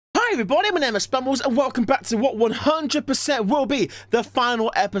everybody, my name is Spammals and welcome back to what 100% will be the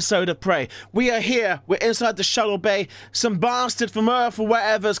final episode of Prey. We are here, we're inside the shuttle bay, some bastard from Earth or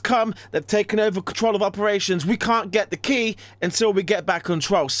wherever's come, they've taken over control of operations, we can't get the key until we get back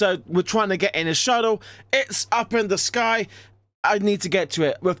control, so we're trying to get in a shuttle, it's up in the sky, I need to get to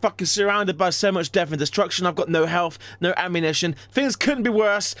it. We're fucking surrounded by so much death and destruction. I've got no health, no ammunition. Things couldn't be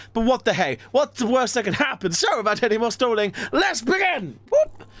worse, but what the hey? What's the worst that can happen? So, without any more stalling, let's begin!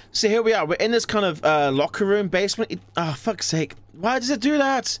 Whoop! So here we are. We're in this kind of locker room basement. Oh, fuck's sake. Why does it do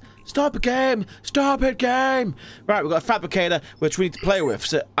that? Stop it, game! Stop it, game! Right, we've got a fabricator, which we need to play with.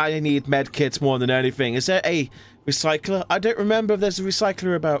 So I need med kits more than anything. Is there a recycler? I don't remember if there's a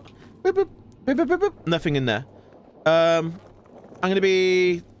recycler about. Boop, boop, boop, boop, boop, boop. Nothing in there. I'm gonna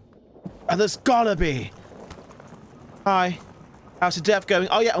be... Oh, there's gotta be. Hi. How's the dev going?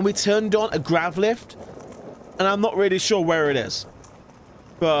 Oh yeah, and we turned on a grav lift. And I'm not really sure where it is.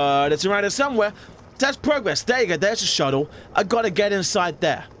 But it's around here somewhere. That's progress. There you go. There's a shuttle. I gotta get inside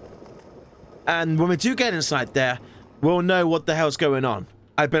there. And when we do get inside there, we'll know what the hell's going on.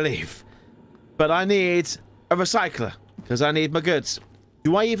 I believe. But I need a recycler. Because I need my goods.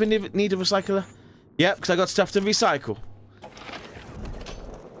 Do I even need a recycler? Yep, because I got stuff to recycle.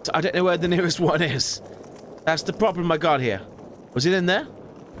 I don't know where the nearest one is. That's the problem I got here. Was it in there?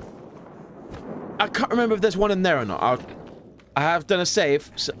 I can't remember if there's one in there or not. I have done a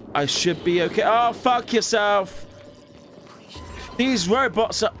save, so I should be okay. Oh, fuck yourself. These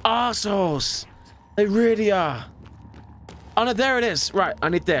robots are arseholes. They really are. Oh, no, there it is. Right, I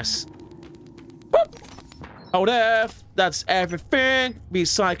need this. Whoop. Hold F. That's everything.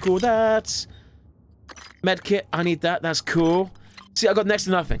 Recycle that. Medkit, I need that. That's cool. See, I got next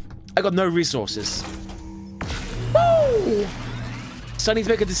to nothing. I got no resources. Woo! So I need to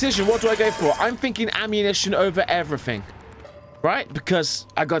make a decision. What do I go for? I'm thinking ammunition over everything. Right? Because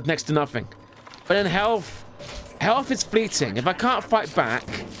I got next to nothing. But then health. Health is fleeting. If I can't fight back...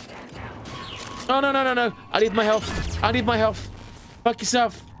 Oh, no, no, no, no. I need my health. I need my health. Fuck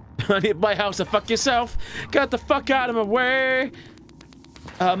yourself. I need my health, so fuck yourself. Get the fuck out of my way.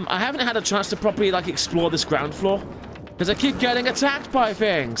 I haven't had a chance to properly, like, explore this ground floor. Because I keep getting attacked by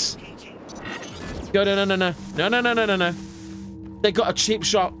things. No, no, no, no, no. No, no, no, no, no, no. They got a cheap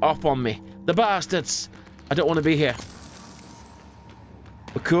shot off on me. The bastards. I don't want to be here.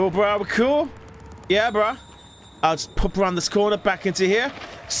 We're cool, bro. We're cool. Yeah, bro. I'll just pop around this corner, back into here.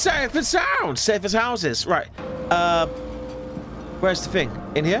 Safe and sound. Safe as houses. Right. Where's the thing?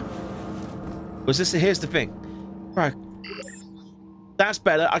 In here? Was this? Here's the thing. Right. That's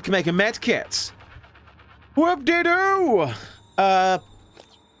better. I can make a med kit. Whoop-de-doo!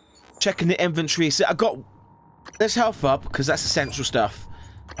 Checking the inventory. So I got this health up, because that's essential stuff.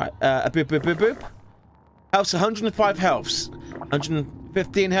 Right, boop, boop, boop, boop. Health's 105 healths.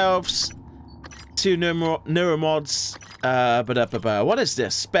 115 healths. 2 neuromods. What is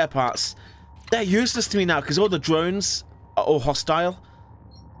this? Spare parts. They're useless to me now, because all the drones are all hostile.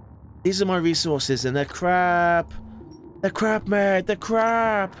 These are my resources, and they're crap. They're crap, mate. They're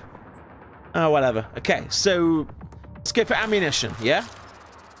crap. Oh, whatever. Okay, so let's go for ammunition, yeah?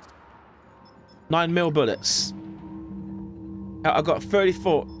 9mm bullets. I've got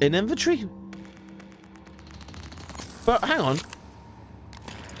 34 in inventory? But hang on.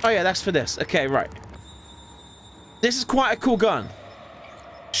 Oh, yeah, that's for this. Okay, right. This is quite a cool gun.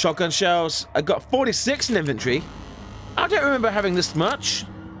 Shotgun shells. I got 46 in inventory. I don't remember having this much.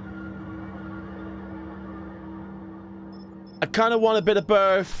 I kind of want a bit of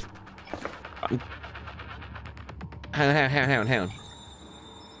both. Hang on.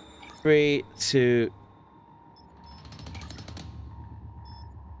 3, 2.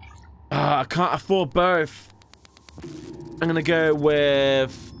 I can't afford both. I'm gonna go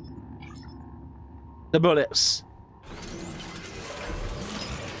with the bullets.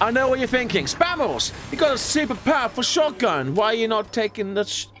 I know what you're thinking. Spammals! You got a super powerful shotgun. Why are you not taking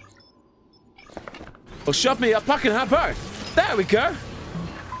the Well, shove me up. I can have both. There we go.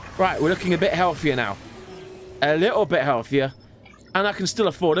 Right, we're looking a bit healthier now. A little bit healthier. And I can still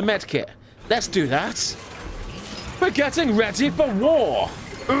afford a med kit. Let's do that. We're getting ready for war.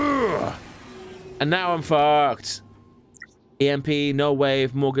 Ugh. And now I'm fucked. EMP, no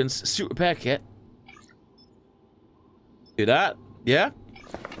wave, Morgan's suit repair kit. Do that. Yeah.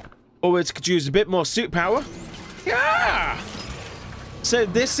 Always could use a bit more suit power. Yeah. So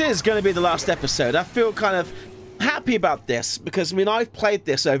this is going to be the last episode. I feel kind of happy about this because, I mean, I've played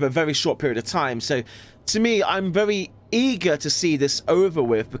this over a very short period of time. So to me, I'm very eager to see this over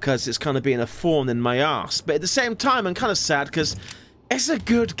with because it's kind of been a thorn in my ass. But at the same time, I'm kind of sad because it's a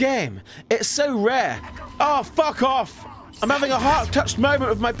good game. It's so rare. Oh, fuck off. I'm having a heart-touched moment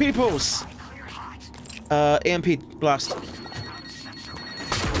with my peoples. EMP blast.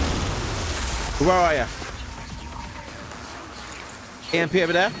 Where are you? EMP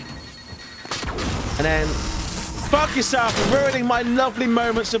over there. And then fuck yourself for ruining my lovely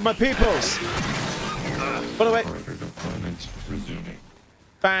moments with my peoples. By the way.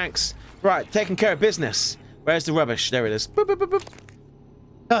 Thanks. Right, taking care of business. Where's the rubbish? There it is. Boop, boop, boop,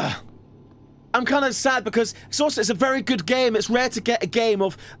 boop. I'm kind of sad because it's a very good game. It's rare to get a game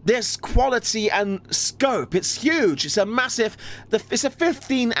of this quality and scope. It's huge. It's a massive... It's a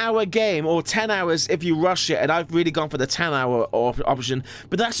 15-hour game, or 10 hours if you rush it, and I've really gone for the 10-hour option.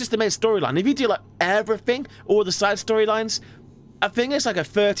 But that's just the main storyline. If you do like everything, all the side storylines, I think it's like a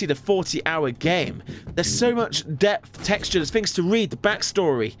 30 to 40-hour game. There's so much depth, texture, there's things to read, the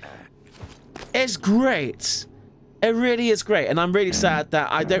backstory. It's great. It really is great, and I'm really sad that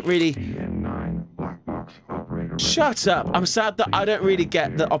I don't really... Shut up. I'm sad that I don't really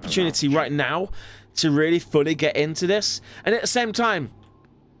get the opportunity right now to really fully get into this. And at the same time,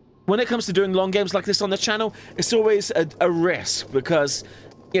 when it comes to doing long games like this on the channel, it's always a risk because,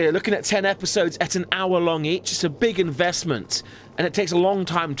 you know, looking at 10 episodes at an hour long each, it's a big investment. And it takes a long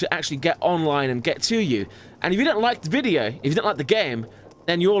time to actually get online and get to you. And if you don't like the video, if you don't like the game,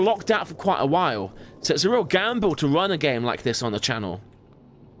 then you're locked out for quite a while. So it's a real gamble to run a game like this on the channel.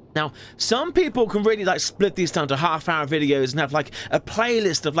 Now, some people can really like split these down to half-hour videos and have like a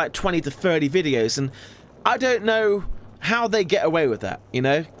playlist of like 20 to 30 videos, and I don't know how they get away with that, you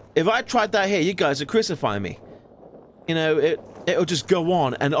know? If I tried that here, you guys would crucify me. You know, it'll just go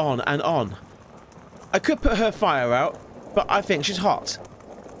on and on and on. I could put her fire out, but I think she's hot.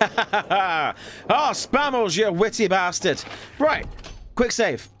 Ah, Spammals, you witty bastard. Right, quick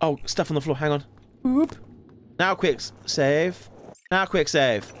save. Oh, stuff on the floor, hang on. Oop. Now quick save. Now quick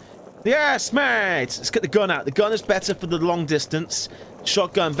save. Yes, mate! Let's get the gun out. The gun is better for the long distance.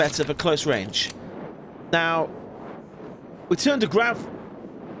 Shotgun better for close range. Now, we turn to grab...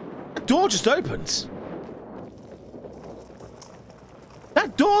 That door just opened.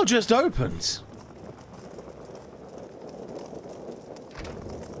 That door just opened.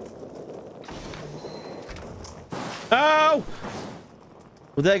 Oh!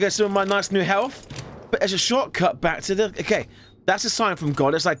 Well, there goes some of my nice new health. But there's a shortcut back to the... Okay. That's a sign from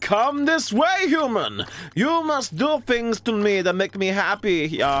God. It's like, come this way, human. You must do things to me that make me happy.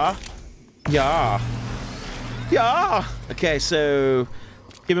 Yeah. Yeah. Yeah. Okay, so...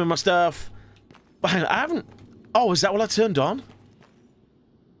 Give me my stuff. But hang on, I haven't... Oh, is that what I turned on?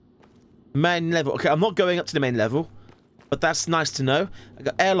 Main level. Okay, I'm not going up to the main level. But that's nice to know. I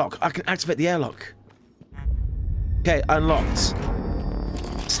got airlock. I can activate the airlock. Okay, unlocked.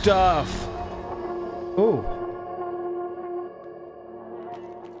 Stuff. Oh.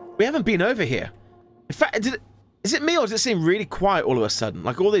 We haven't been over here. In fact, is it me or does it seem really quiet all of a sudden?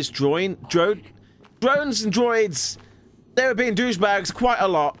 Like all these drones and droids, they were being douchebags quite a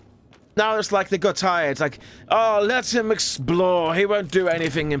lot. Now it's like they got tired. It's like, oh, let him explore. He won't do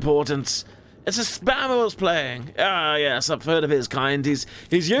anything important. It's a Spammals playing. Ah, yes, I've heard of his kind. He's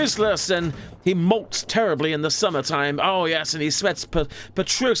useless and he molts terribly in the summertime. Oh, yes, and he sweats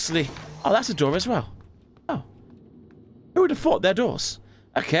profusely. Oh, that's a door as well. Oh. Who would have thought they're doors?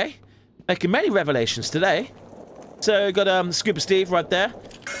 Okay, making many revelations today. So, got Scuba Steve right there.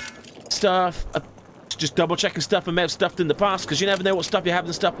 Stuff, just double checking stuff I may have stuffed in the past, because you never know what stuff you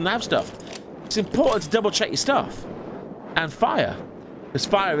haven't stuffed and have stuffed. It's important to double check your stuff. And fire. Because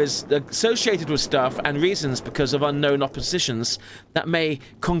fire is associated with stuff and reasons because of unknown oppositions that may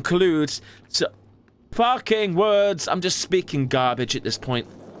conclude to... Fucking words, I'm just speaking garbage at this point.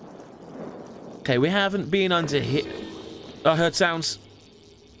 Okay, we haven't been under here. I heard sounds.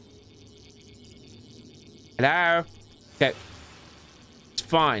 Hello? Okay. It's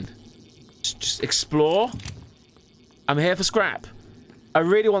fine. Just explore. I'm here for scrap. I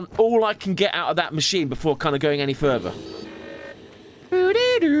really want all I can get out of that machine before kind of going any further.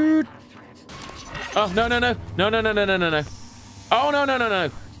 Oh, no, no, no. No, no, no, no, no, no, no. Oh, no, no, no,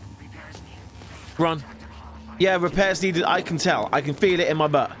 no. Run. Yeah, repairs needed. I can tell. I can feel it in my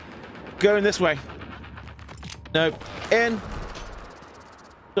butt. Going this way. No. In.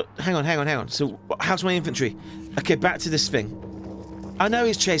 Hang on, hang on, hang on. So, how's my infantry? Okay, back to this thing. I know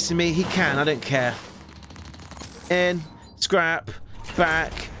he's chasing me. He can. I don't care. In. Scrap.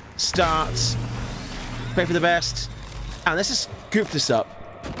 Back. Start. Pray for the best. And let's just scoop this up.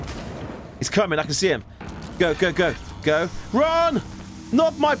 He's coming. I can see him. Go, go, go. Go. Run!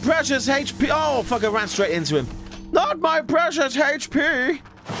 Not my precious HP. Oh, fuck, I ran straight into him. Not my precious HP.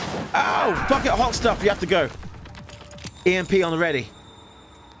 Oh, fuck it. Hot stuff. You have to go. EMP on the ready.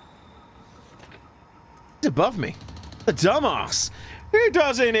 He's above me. The dumbass. He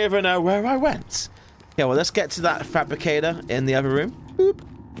doesn't even know where I went. Okay, well, let's get to that fabricator in the other room. Boop.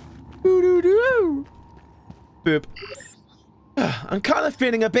 Boo-doo-doo. Boop. I'm kind of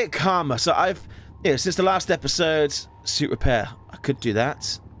feeling a bit calmer. So since the last episode, suit repair. I could do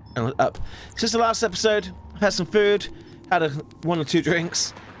that. And up. Since the last episode, I've had some food, had one or two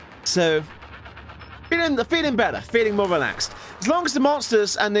drinks. So, feeling better, feeling more relaxed. As long as the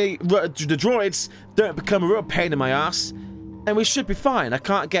monsters and the droids don't become a real pain in my ass, then we should be fine. I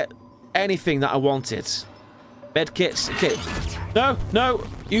can't get anything that I wanted. Bed kits. Okay. No,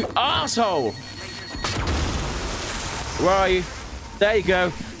 you asshole! Where are you? There you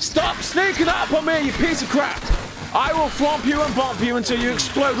go. Stop sneaking up on me, you piece of crap! I will thwomp you and bump you until you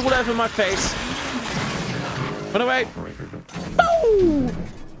explode all over my face. Run away. Oh!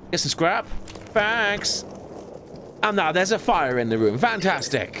 Get some scrap. Thanks. And now there's a fire in the room.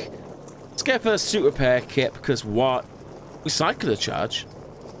 Fantastic. Let's go for the suit repair kit because what? Recycler charge.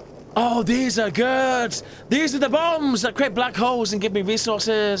 Oh, these are good. These are the bombs that create black holes and give me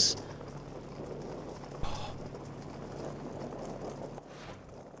resources.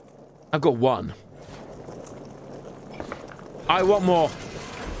 I've got one. I want more.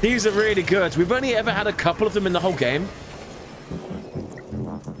 These are really good. We've only ever had a couple of them in the whole game.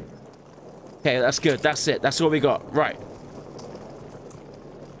 Okay, that's good. That's it. That's all we got. Right.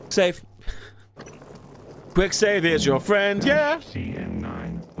 Save. Quick save is your friend. Yeah.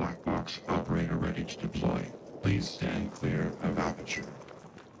 CN9 black box operator ready to deploy. Please stand clear of aperture.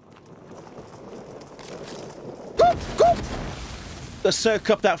 Let's soak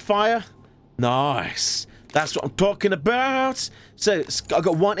up that fire. Nice. That's what I'm talking about. So, I've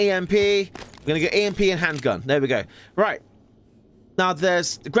got one EMP. We're going to get EMP and handgun. There we go. Right. Now,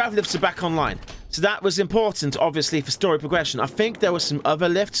 the gravity lifts are back online. So that was important, obviously, for story progression. I think there were some other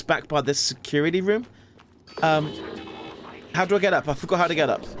lifts back by this security room. How do I get up? I forgot how to get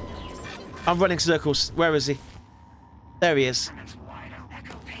up. I'm running circles. Where is he? There he is.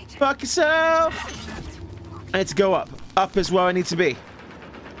 Fuck yourself! I need to go up. Up is where I need to be. Can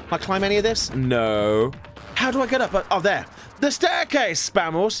I climb any of this? No. How do I get up? Oh, there. The staircase,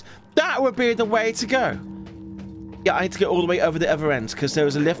 Spammals. That would be the way to go. Yeah, I need to get all the way over the other end because there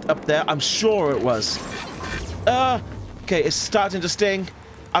was a lift up there. I'm sure it was. Okay, it's starting to sting.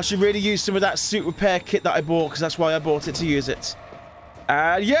 I should really use some of that suit repair kit that I bought because that's why I bought it, to use it.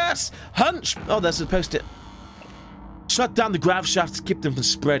 Yes! Hunch! Oh, there's a post-it. Shut down the grav shaft to keep them from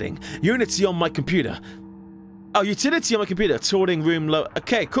spreading. Unity on my computer. Oh, utility on my computer. Tooling room low.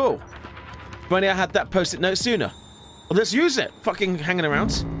 Okay, cool. If only I had that post-it note sooner. Well, let's use it. Fucking hanging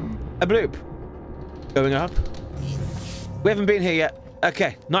around. A bloop. Going up. We haven't been here yet.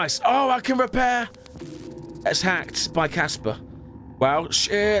 Okay, nice. Oh, I can repair. It's hacked by Casper. Wow,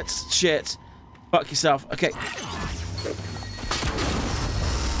 shit. Fuck yourself. Okay.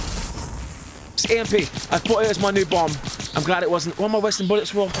 It's EMP. I thought it was my new bomb. I'm glad it wasn't. What am I wasting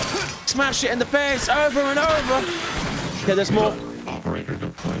bullets for? Smash it in the face over and over. Okay, there's more. Operator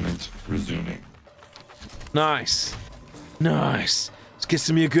deployment resuming. Nice. Let's get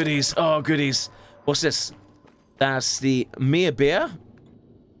some of your goodies. Oh, goodies. What's this? That's the Mia beer.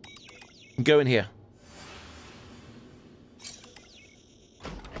 Go in here.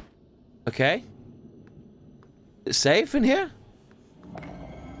 Okay. Is it safe in here?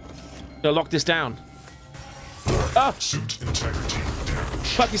 Gonna lock this down. Oh! Suit integrity damage.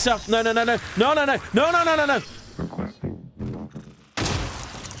 Fuck yourself. No.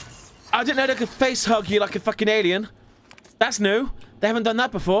 I didn't know they could face hug you like a fucking alien. That's new. They haven't done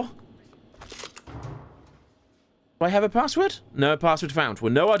that before. Do I have a password? No password found.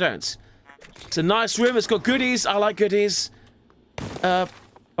 Well, no, I don't. It's a nice room. It's got goodies. I like goodies.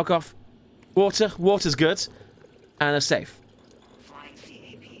 Fuck off. Water's good. And a safe.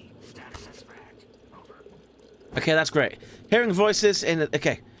 Okay, that's great. Hearing voices in the...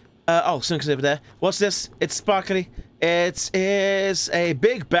 Okay. Something's over there. What's this? It's sparkly. It is a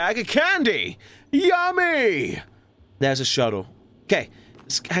big bag of candy. Yummy! There's a shuttle. Okay.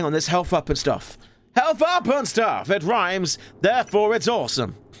 Hang on, there's health up and stuff. Health up and stuff! It rhymes, therefore it's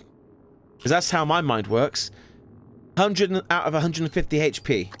awesome. Because that's how my mind works. 100 out of 150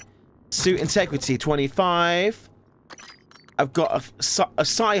 HP. Suit integrity, 25. I've got a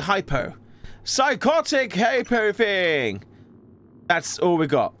psy-hypo. Psychotic hypo thing! That's all we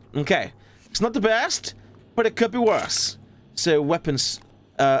got. Okay. It's not the best, but it could be worse. So, weapons.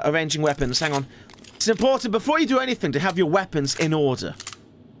 Arranging weapons. Hang on. It's important, before you do anything, to have your weapons in order.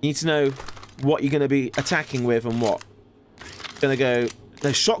 You need to know what you're going to be attacking with and what. Gonna go...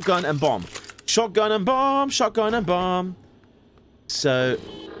 No, shotgun and bomb. Shotgun and bomb. Shotgun and bomb. So,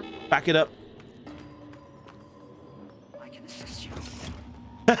 back it up.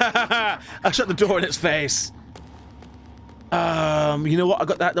 I shut the door in its face. You know what? I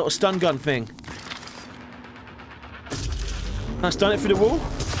got that little stun gun thing. Can I stun it through the wall?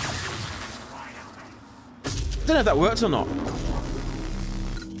 I don't know if that works or not.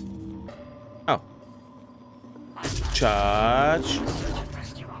 Oh. Charge.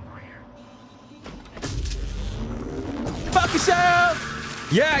 Fuck yourself!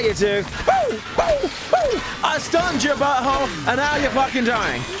 Yeah, you do. Woo! Woo! Woo! I stunned your butthole, and now you're fucking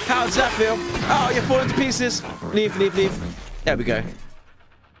dying. How does that feel? Oh, you're falling to pieces. Leave, leave, leave. There we go.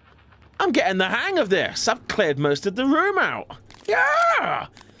 I'm getting the hang of this. I've cleared most of the room out. Yeah!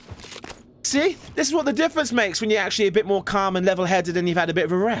 See? This is what the difference makes when you're actually a bit more calm and level-headed and you've had a bit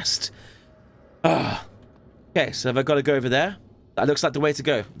of a rest. Okay, so have I got to go over there? That looks like the way to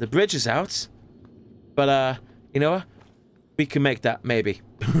go. The bridge is out. But, you know what? We can make that, maybe.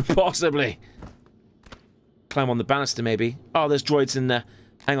 Possibly. Climb on the banister, maybe. Oh, there's droids in there.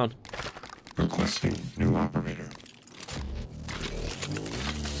 Hang on. Requesting new operator.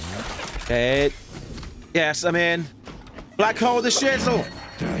 Okay. Yes, I'm in. Black hole the shizzle.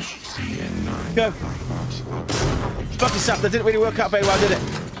 Dash CN9. Go. Fuck yourself. That didn't really work out very well, did it?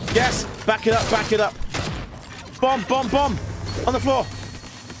 Yes. Back it up. Back it up. Bomb, bomb, bomb. On the floor.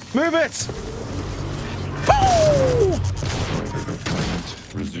 Move it. Oh!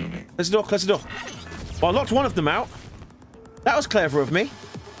 Resuming. Close the door. Close the door. Well, I locked one of them out. That was clever of me.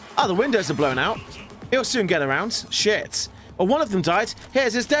 Oh, the windows are blown out. He'll soon get around. Shit. Well, one of them died.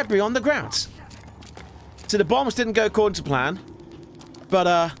 Here's his debris on the ground. So the bombs didn't go according to plan.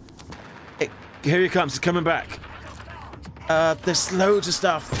 But, here he comes. He's coming back. There's loads of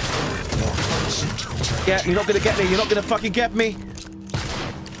stuff. Yeah, you're not gonna get me. You're not gonna fucking get me.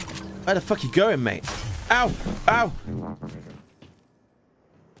 Where the fuck you going, mate? Ow! Ow!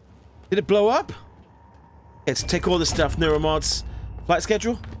 Did it blow up? Let's take all the stuff. Neuromods. Flight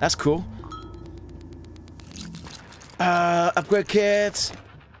schedule? That's cool. Upgrade kit.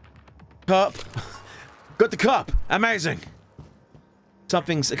 Cup. Got the cup. Amazing.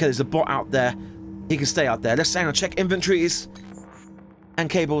 Something's... Okay, there's a bot out there. He can stay out there. Let's hang on. Check inventories. And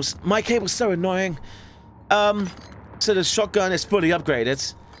cables. My cable's so annoying. So the shotgun is fully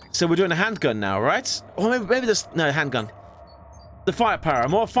upgraded. So we're doing a handgun now, right? Or maybe this... No, handgun. The firepower.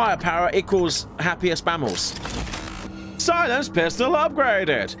 More firepower equals happier Spammals. Silence pistol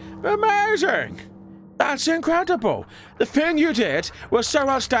upgraded. Amazing. That's incredible. The thing you did was so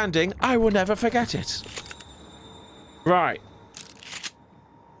outstanding, I will never forget it. Right.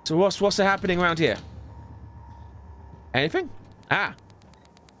 So what's happening around here? Anything? Ah.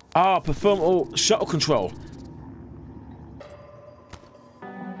 Ah, perform all shuttle control.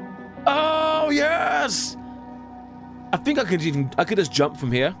 Oh, yes! I think I could just jump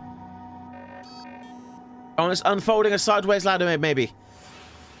from here. Oh, it's unfolding a sideways ladder, maybe.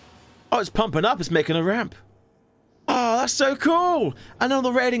 Oh, it's pumping up. It's making a ramp. Oh, that's so cool. And all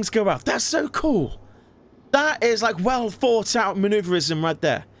the ratings go up. That's so cool. That is like well thought out maneuverism right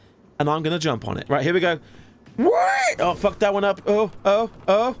there. And I'm going to jump on it. Right, here we go. Wait! Oh, fuck that one up. Oh, oh,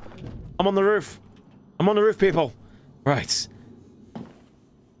 oh. I'm on the roof. I'm on the roof, people. Right.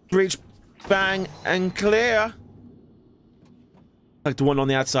 Breach, bang, and clear. Like the one on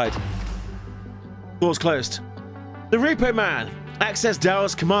the outside. Door's closed. The Repo Man. Access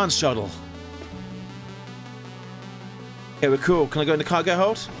Dallas command shuttle. Okay, we're cool. Can I go in the cargo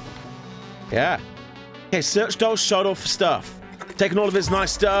hold? Yeah. Okay, search Dallas shuttle for stuff. Taking all of his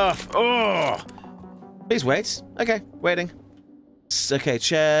nice stuff. Oh! Please wait. Okay, waiting. Okay,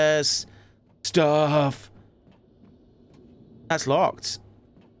 chairs. Stuff. That's locked.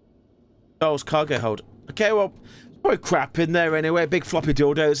 Dallas cargo hold. Okay, well, probably crap in there anyway. Big floppy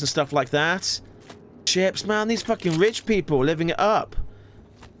dildos and stuff like that. Chips, man. These fucking rich people living it up.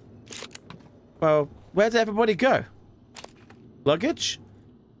 Well, where did everybody go? Luggage?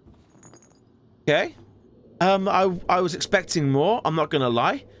 Okay. I was expecting more. I'm not gonna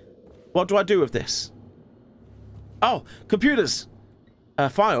lie. What do I do with this? Oh, computers.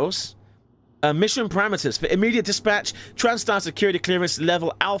 Files. Mission parameters for immediate dispatch. Transstar security clearance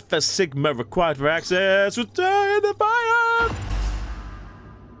level Alpha Sigma required for access. Return the fire.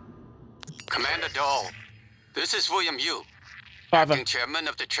 Commander Dole, this is William Yu, Father. acting chairman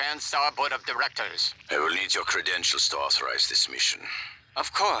of the TranStar Board of Directors. I will need your credentials to authorize this mission.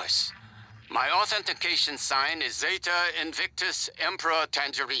 Of course. My authentication sign is Zeta Invictus Emperor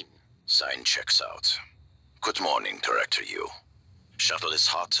Tangerine. Sign checks out. Good morning, Director Yu. Shuttle is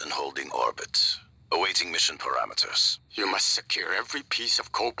hot and holding orbit. Awaiting mission parameters. You must secure every piece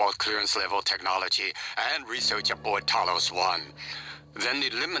of Cobalt clearance level technology and research aboard Talos 1. Then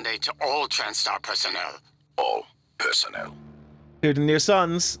eliminate all TranStar personnel. All personnel. Including your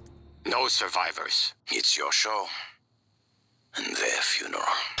sons. No survivors. It's your show. And their funeral.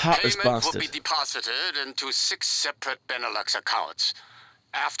 Heartless Payment bastard. will be deposited into 6 separate Benelux accounts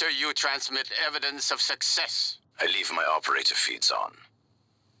after you transmit evidence of success. I leave my operator feeds on.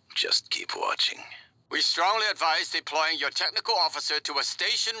 Just keep watching. We strongly advise deploying your technical officer to a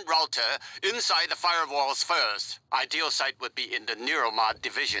station router inside the firewalls first. Ideal site would be in the Neuromod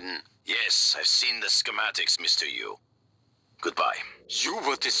division. Yes, I've seen the schematics, Mr. Yu. Goodbye. You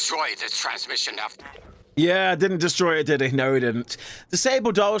will destroy this transmission after... Yeah, didn't destroy it, did he? No, he didn't.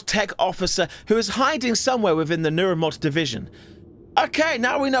 Disable Doll's tech officer who is hiding somewhere within the Neuromod division. Okay,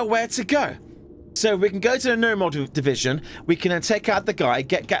 now we know where to go. So we can go to the Neuromod division, we can then take out the guy,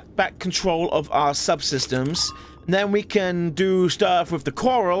 get back control of our subsystems, and then we can do stuff with the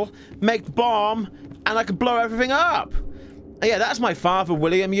coral, make the bomb, and I can blow everything up. Yeah, that's my father,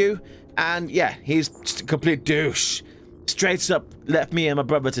 William Yu, and yeah, he's just a complete douche. Straight up left me and my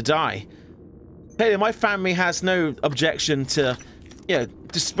brother to die. Hey, my family has no objection to, you know,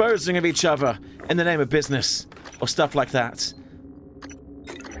 disposing of each other in the name of business, or stuff like that.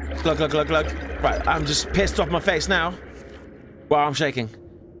 Glug, glug, glug, glug. Right, I'm just pissed off my face now. Wow, I'm shaking.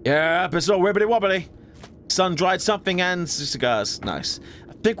 Yeah, but it's all wibbly wobbly. Sun-dried something and cigars. Nice.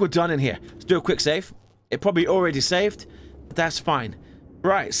 I think we're done in here. Let's do a quick save. It probably already saved, but that's fine.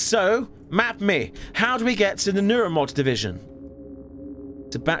 Right, so, map me. How do we get to the Neuromod division?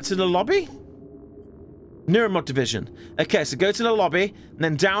 So back to the lobby? Neuromod division. Okay, so go to the lobby, and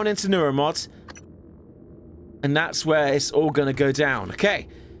then down into Neuromod. And that's where it's all gonna go down. Okay.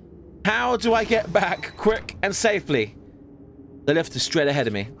 How do I get back quick and safely? The lift is straight ahead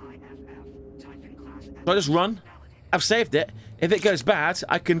of me. Do I just run? I've saved it. If it goes bad,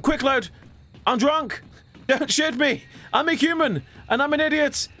 I can quick load. I'm drunk. Don't shoot me. I'm a human, and I'm an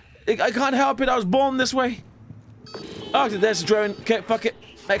idiot. I can't help it. I was born this way. Oh, there's a drone. Okay, fuck it.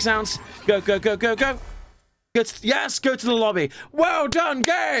 Make sounds. Go, go, go, go, go. Yes, go to the lobby. Well done,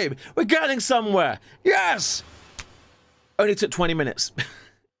 game. We're getting somewhere. Yes. Only took 20 minutes.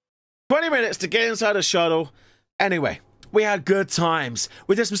 20 minutes to get inside a shuttle. Anyway, we had good times.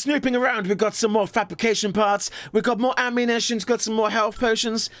 We did some snooping around. We got some more fabrication parts. We got more ammunition. Got some more health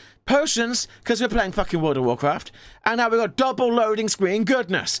potions. Potions, because we're playing fucking World of Warcraft. And now we got double loading screen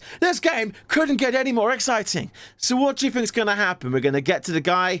goodness. This game couldn't get any more exciting. So what do you think is going to happen? We're going to get to the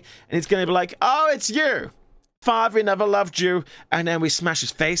guy, and he's going to be like, oh, it's you. Father never loved you. And then we smash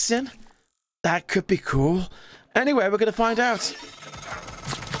his face in. That could be cool. Anyway, we're going to find out.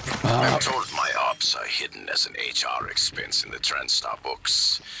 I'm told my ops are hidden as an HR expense in the TranStar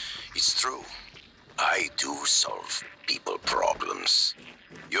books. It's true. I do solve people problems.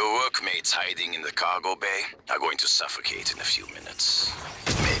 Your workmates hiding in the cargo bay are going to suffocate in a few minutes.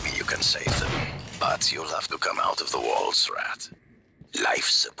 Maybe you can save them, but you'll have to come out of the walls, Rat. Life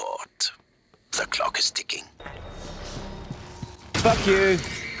support. The clock is ticking. Fuck you.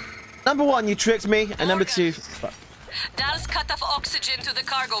 Number one, you tricked me, and number two, fuck. Dal's cut off oxygen to the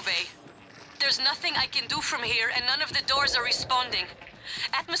cargo bay. There's nothing I can do from here, and none of the doors are responding.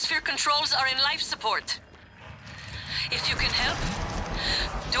 Atmosphere controls are in life support. If you can help,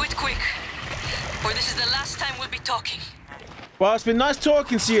 do it quick, or this is the last time we'll be talking. Well, it's been nice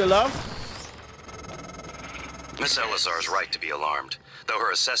talking to you, love. Miss Elazar is right to be alarmed, though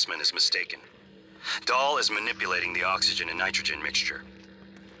her assessment is mistaken. Dahl is manipulating the oxygen and nitrogen mixture.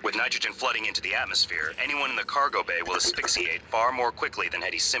 With nitrogen flooding into the atmosphere, anyone in the cargo bay will asphyxiate far more quickly than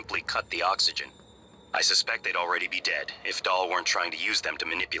had he simply cut the oxygen. I suspect they'd already be dead if Dahl weren't trying to use them to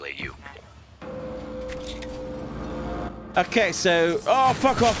manipulate you. Okay, so... Oh,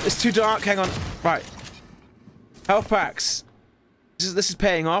 fuck off. It's too dark. Hang on. Right. Health packs. This is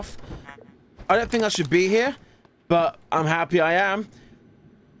paying off. I don't think I should be here, but I'm happy I am.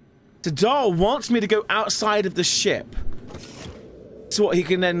 So Dahl wants me to go outside of the ship. So what, he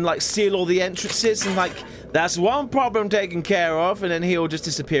can then, like, seal all the entrances and, like, that's one problem taken care of, and then he'll just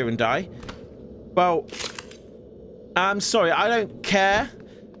disappear and die. Well, I'm sorry, I don't care.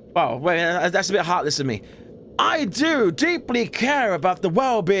 Well, wait, that's a bit heartless of me. I do deeply care about the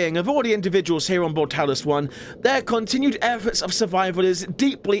well-being of all the individuals here on board Talos 1. Their continued efforts of survival is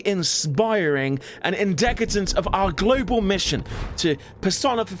deeply inspiring and indicative of our global mission to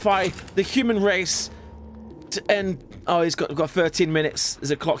personify the human race to end... Oh, he's got 13 minutes. There's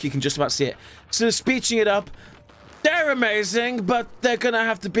a clock, you can just about see it. So speeching it up, they're amazing, but they're gonna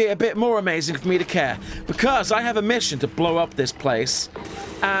have to be a bit more amazing for me to care. Because I have a mission to blow up this place.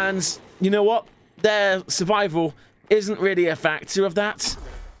 And you know what? Their survival isn't really a factor of that.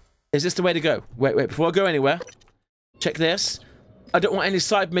 Is this the way to go? Wait, before I go anywhere, check this. I don't want any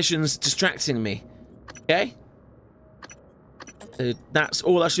side missions distracting me. Okay? That's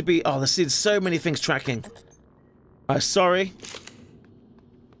all I should be. Oh, there's so many things tracking. Sorry.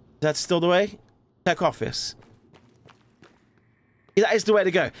 That's still the way? Tech office. Yeah, that is the way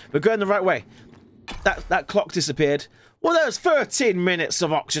to go. We're going the right way. That clock disappeared. Well, there's 13 minutes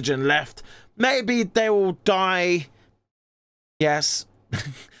of oxygen left. Maybe they will die. Yes.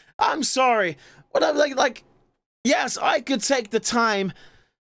 I'm sorry. What I'm like, yes, I could take the time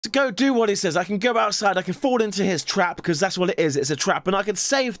to go do what he says. I can go outside. I can fall into his trap because that's what it is. It's a trap, and I can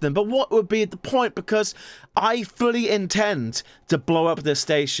save them. But what would be the point? Because I fully intend to blow up this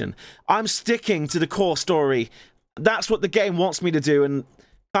station. I'm sticking to the core story. That's what the game wants me to do, and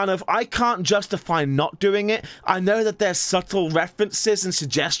kind of, I can't justify not doing it. I know that there's subtle references and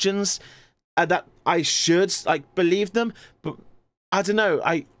suggestions that I should, like, believe them, but I don't know.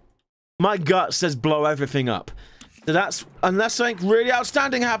 My gut says blow everything up. So that's, unless something really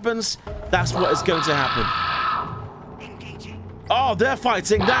outstanding happens, that's what is going to happen. Oh, they're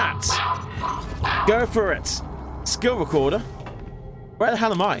fighting that. Go for it. Skill recorder. Where the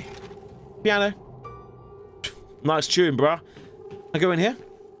hell am I? Piano. Nice tune, bruh. I go in here?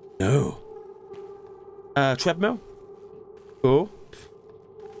 No. Treadmill. Cool.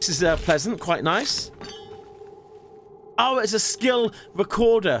 This is pleasant, quite nice. Oh, it's a skill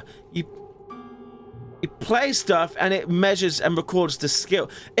recorder. You play stuff and it measures and records the skill.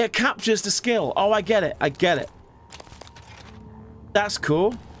 It captures the skill. Oh, I get it. I get it. That's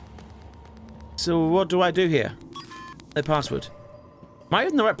cool. So what do I do here? The password. Am I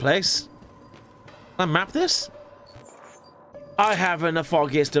in the right place? Can I map this? I haven't the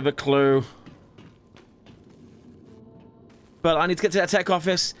foggiest of a clue. But I need to get to that tech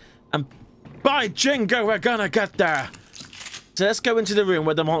office, and by jingo, we're gonna get there. So let's go into the room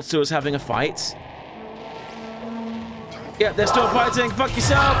where the monster is having a fight. Yeah, they're still fighting. Fuck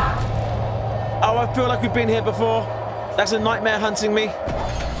yourself. Oh, I feel like we've been here before. That's a nightmare hunting me.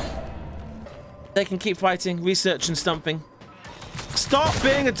 They can keep fighting, researching something. Stop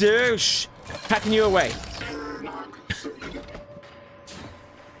being a douche. Packing you away.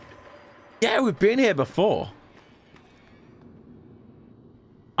 Yeah, we've been here before.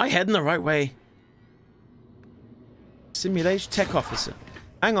 I heading the right way. Simulation tech officer.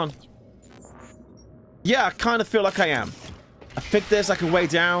 Hang on. Yeah, I kind of feel like I am. I think there's like a way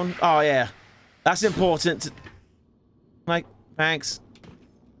down. Oh, yeah. That's important. Like, thanks.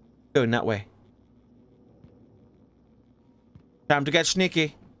 Going that way. Time to get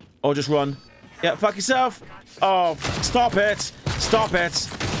sneaky. Or just run. Yeah, fuck yourself. Oh, stop it. Stop it.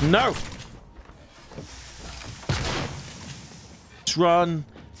 No. Just run.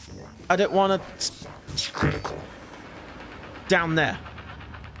 I don't want to... It's critical. Down there.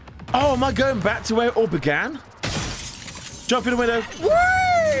 Oh, am I going back to where it all began? Jump in the window.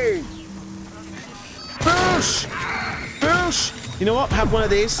 Whee! Boosh! Boosh! You know what? Have one of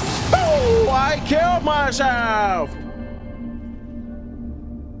these. Oh, I killed myself!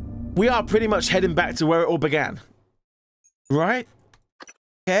 We are pretty much heading back to where it all began. Right?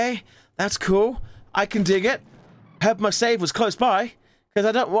 Okay, that's cool. I can dig it. Hope my save was close by. Because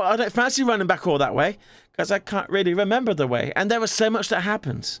I don't fancy running back all that way. Because I can't really remember the way. And there was so much that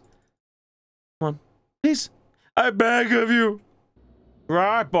happens. Come on. Please. I beg of you.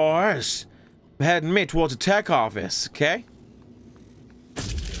 Right, boys. We're heading me towards the tech office, okay?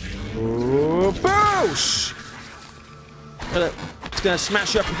 Ooh, boosh! It's gonna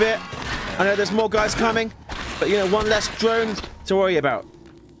smash you up a bit. I know there's more guys coming. But, you know, one less drone to worry about.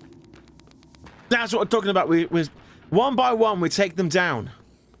 That's what I'm talking about. We one by one, we take them down.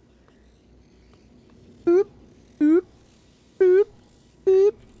 Boop, boop, boop,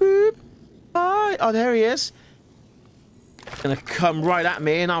 boop, boop. Hi. Oh, there he is. Gonna come right at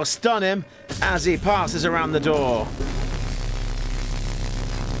me, and I'll stun him as he passes around the door.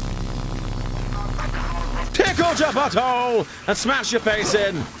 Tickle your butthole and smash your face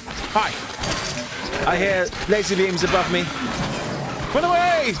in. Hi. I hear laser beams above me. Run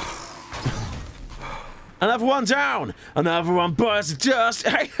away! Another one down. Another one busts dust.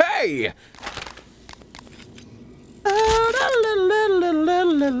 Hey, hey!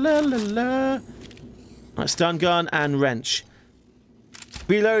 Right, stun gun and wrench.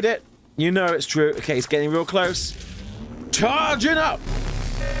 Reload it. You know it's true. Okay, it's getting real close. Charging up!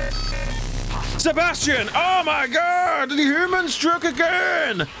 Sebastian! Oh my god! The human struck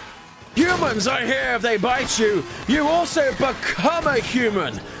again! Humans, I hear if they bite you, you also become a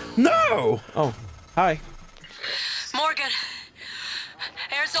human! No! Oh, hi. Morgan,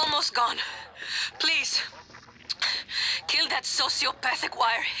 air's almost gone. Please, kill that sociopathic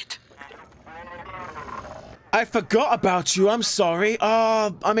wirehead. I forgot about you, I'm sorry.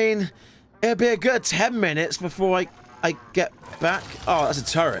 I mean, it'll be a good 10 minutes before I... I get back? Oh, that's a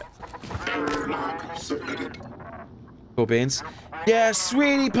turret. Cool beans. Yeah,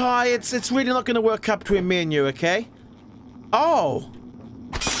 sweetie pie, it's really not gonna work out between me and you, okay? Oh!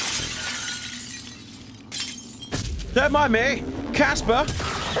 Don't mind me, Casper.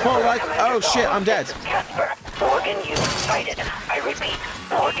 More like, oh shit, I'm dead. Casper, Morgan, you sighted. I repeat,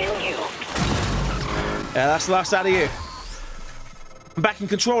 Morgan, you. Yeah, that's the last out of you. I'm back in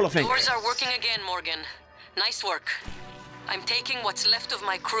control, I think. Doors are working again, Morgan. Nice work. I'm taking what's left of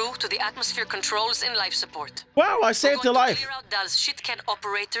my crew to the atmosphere controls in life support. Wow, I saved your life. Clear out Dal's shitcan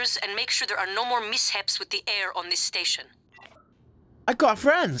operators and make sure there are no more mishaps with the air on this station. I got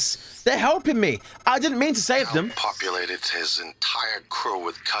friends. They're helping me. I didn't mean to save them. Populated his entire crew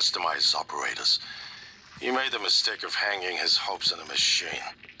with customized operators. He made the mistake of hanging his hopes on a machine.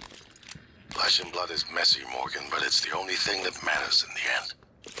 Flesh and blood is messy, Morgan, but it's the only thing that matters in the end.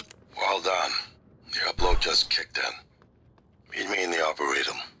 Well done. The upload just kicked in. Meet me in the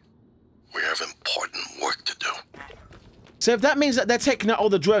Arboretum. We have important work to do. So if that means that they're taking out all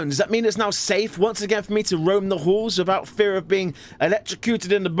the drones, does that mean it's now safe once again for me to roam the halls without fear of being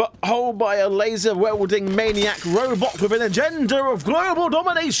electrocuted in the butthole by a laser-wielding maniac robot with an agenda of global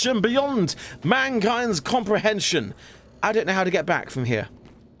domination beyond mankind's comprehension? I don't know how to get back from here.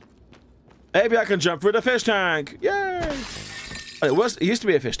 Maybe I can jump through the fish tank. Yay! Oh, it used to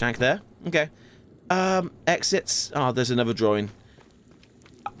be a fish tank there. Okay. Exits. Oh, there's another drone.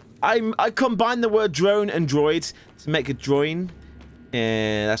 I combine the word drone and droid to make a droin.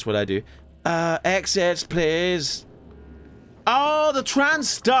 Yeah, that's what I do. Exits, please. Oh, the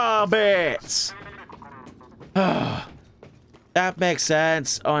TranStar bits. That makes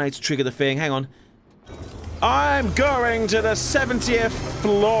sense. Oh, I need to trigger the thing. Hang on. I'm going to the 70th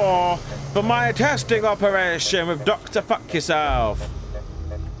floor for my testing operation with Dr. Fuck Yourself.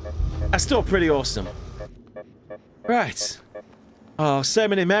 That's still pretty awesome. Right. Oh, so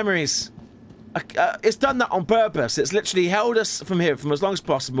many memories. It's done that on purpose. It's literally held us from here from as long as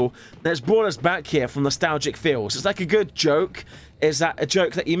possible. Then it's brought us back here from nostalgic feels. It's like a good joke. Is that a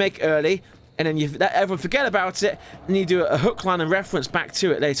joke that you make early, and then you let everyone forget about it, and you do a hook, line, and reference back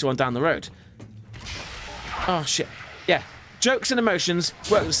to it later on down the road. Oh, shit. Yeah. Jokes and emotions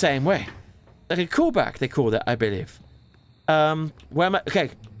work the same way. Like a callback, they call that, I believe. Where am I?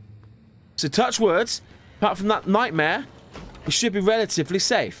 Okay. So touch words. Apart from that nightmare, we should be relatively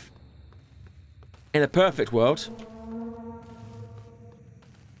safe. In a perfect world.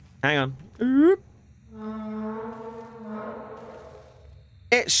 Hang on. Oop.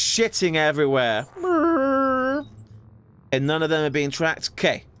 It's shitting everywhere. And none of them are being tracked.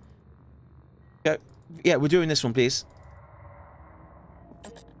 Okay. Go. Yeah, we're doing this one, please.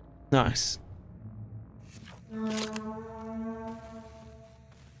 Nice.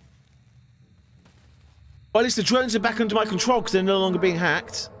 Well, at least the drones are back under my control because they're no longer being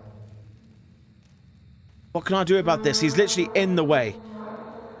hacked. What can I do about this? He's literally in the way.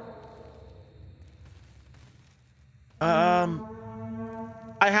 I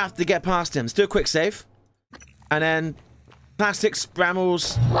have to get past him. Let's do a quick save. And then plastic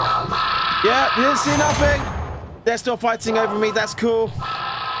Spammals. Yeah, you didn't see nothing. They're still fighting over me. That's cool.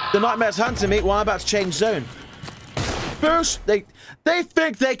 The nightmare's hunting me while I'm about to change zone. Boosh! They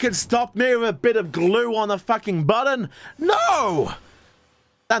think they can stop me with a bit of glue on a fucking button? No!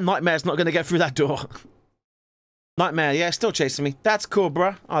 That nightmare's not going to get through that door. Nightmare, yeah, still chasing me. That's cool,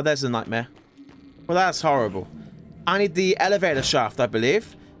 bruh. Oh, there's the nightmare. Well, that's horrible. I need the elevator shaft, I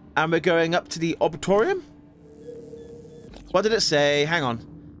believe. And we're going up to the auditorium? What did it say? Hang on.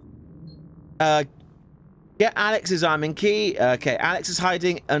 Get Alex's arming key. Okay, Alex is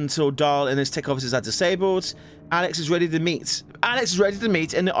hiding until Dahl and his tech officers are disabled. Alex is ready to meet. Alex is ready to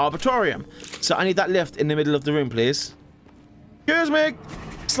meet in the auditorium. So I need that lift in the middle of the room, please. Excuse me.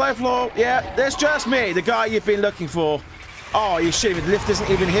 Slow floor. Yeah, there's just me, the guy you've been looking for. Oh, you shitting me. The lift isn't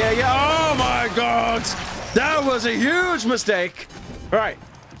even here yet. Oh my god. That was a huge mistake. Right.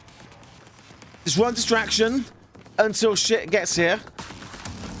 Just one distraction until shit gets here.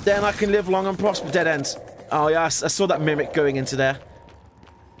 Then I can live long and prosper. Dead ends. Oh, yes. I saw that mimic going into there.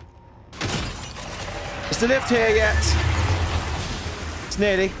 Is the lift here yet? It's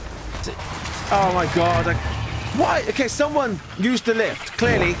nearly. Oh my god. Why? Okay, someone used the lift,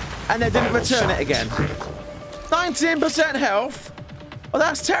 clearly, and they didn't return it again. 19% health? Oh,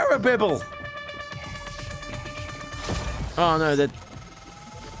 that's terrible. Oh no, they're...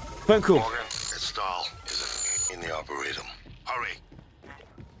 Phone call. Morgan, it's Dahl. Is it in the Arboretum? Hurry.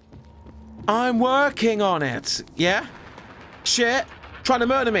 I'm working on it. Yeah? Shit. Trying to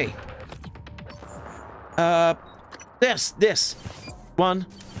murder me. This. 1,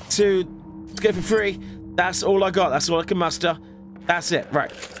 2, let's go for 3. That's all I got. That's all I can muster. That's it.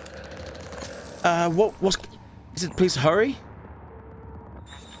 Right. What's... Is it please hurry?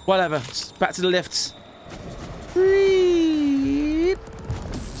 Whatever. Back to the lifts.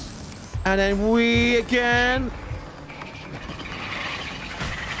 And then we again.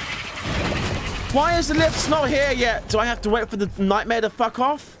 Why is the lift's not here yet? Do I have to wait for the nightmare to fuck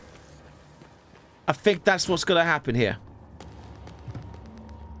off? I think that's what's gonna happen here.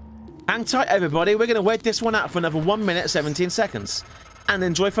 Hang tight, everybody. We're gonna wait this one out for another 1 minute, 17 seconds. And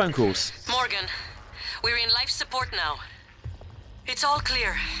enjoy phone calls. Morgan, we're in life support now. It's all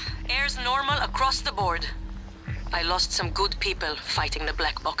clear. Air's normal across the board. I lost some good people fighting the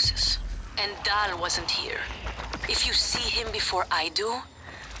black boxes. And Dahl wasn't here. If you see him before I do,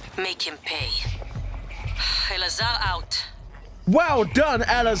 make him pay. Elazar out. Well done,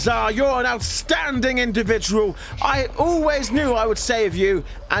 Elazar. You're an outstanding individual. I always knew I would save you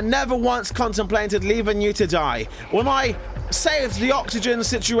and never once contemplated leaving you to die. When I saved the oxygen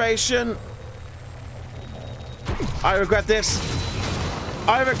situation... I regret this.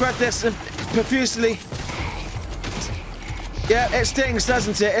 I regret this profusely. Yeah, it stings,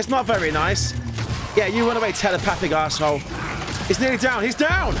 doesn't it? It's not very nice. Yeah, you run away, telepathic asshole. He's nearly down. He's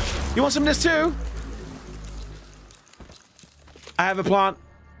down! You want some of this too? I have a plant.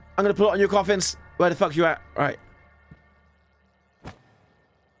 I'm gonna put it on your coffins. Where the fuck you at? Right.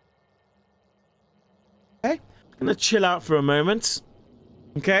 Okay. I'm gonna chill out for a moment.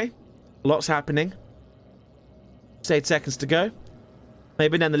 Okay. Lots happening. 8 seconds to go.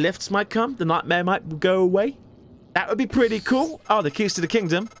 Maybe then the lifts might come. The nightmare might go away. That would be pretty cool. Oh, the keys to the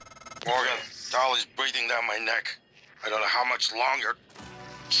kingdom. Morgan, Dahl is breathing down my neck. I don't know how much longer.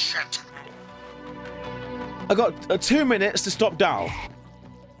 Shit. I got 2 minutes to stop Dahl.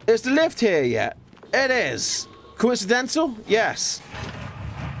 Is the lift here yet? It is. Coincidental? Yes.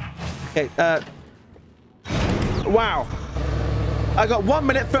 Okay, wow. I got 1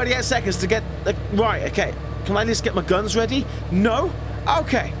 minute, 38 seconds to get the... Right, okay. Can I at least get my guns ready? No?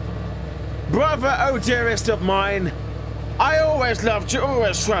 Okay. Brother, oh dearest of mine. I always loved you,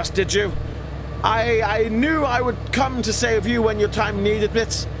 always trusted you. I knew I would come to save you when your time needed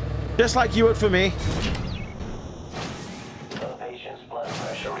it. Just like you would for me.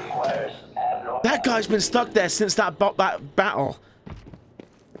 That guy's been stuck there since that battle.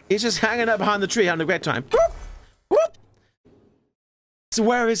 He's just hanging out behind the tree having a great time. Whoop, whoop. So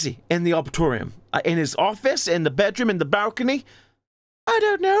where is he? In the auditorium? In his office? In the bedroom? In the balcony? I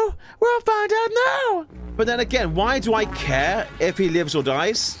don't know. We'll find out now. But then again, why do I care if he lives or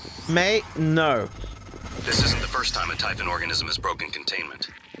dies? May? No. This isn't the first time a Typhon organism has broken containment.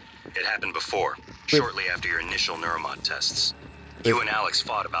 It happened before, shortly after your initial neuromod tests. You and Alex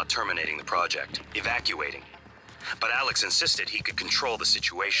fought about terminating the project, evacuating. But Alex insisted he could control the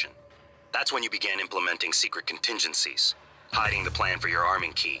situation. That's when you began implementing secret contingencies, hiding the plan for your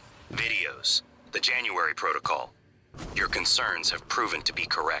arming key, videos, the January protocol. Your concerns have proven to be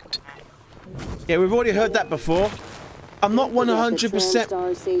correct. Yeah, we've already heard that before. I'm not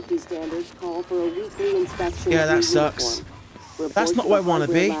 100%. Safety standards call for a weekly inspection. Yeah, that sucks. That's not where I want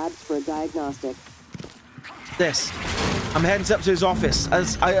to be. For a diagnostic. This. I'm heading up to his office,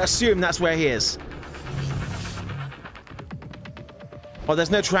 as I assume that's where he is. Oh, there's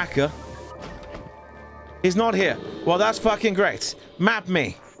no tracker. He's not here. Well, that's fucking great. Map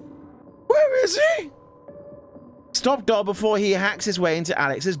me. Where is he? Stop Dahl before he hacks his way into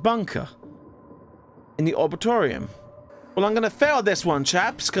Alex's bunker. In the auditorium. Well, I'm gonna fail this one,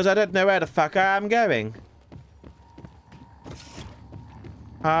 chaps, because I don't know where the fuck I'm going.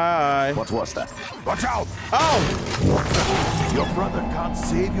 Hi. What was that? Watch out! Oh! Your brother can't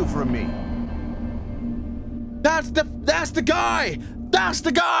save you from me. That's the guy! That's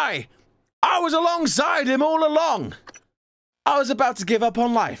the guy! I was alongside him all along. I was about to give up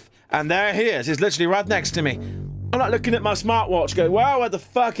on life. And there he is. He's literally right next to me. I'm like looking at my smartwatch going, wow, where the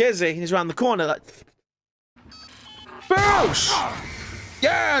fuck is he? He's around the corner like... Boosh!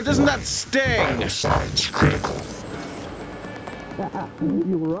 Yeah, doesn't that sting?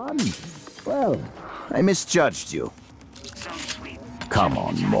 You run? Well, I misjudged you. Come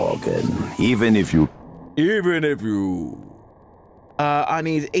on, Morgan. Even if you... I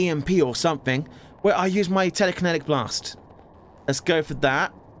need EMP or something. Where I use my telekinetic blast. Let's go for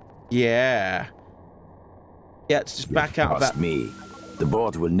that. Yeah. Yeah, let's just back out of that. Me. The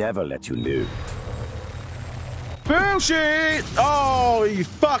board will never let you live. Bullshit! Oh, you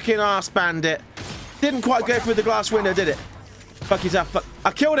fucking ass bandit. Didn't quite go through the glass window, did it? Fuck yourself.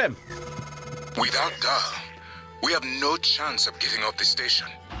 I killed him. Without Dahl, we have no chance of getting off the station.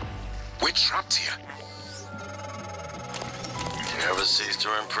 We're trapped here. You never cease to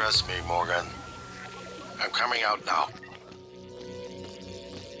impress me, Morgan. I'm coming out now.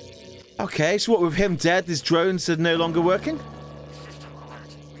 Okay, so what, with him dead, his drones are no longer working?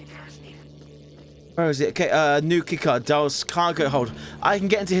 Where is it? Okay, new keycard, Dahl's cargo hold. I can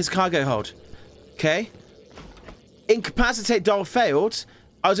get into his cargo hold. Okay. Incapacitate Dahl failed.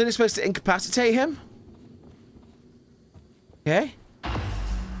 I was only supposed to incapacitate him? Okay.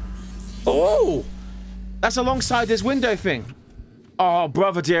 Oh! That's alongside this window thing. Oh,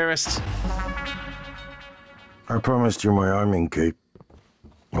 brother dearest. I promised you my arming key.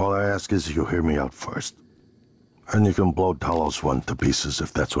 All I ask is you hear me out first. And you can blow Talos one to pieces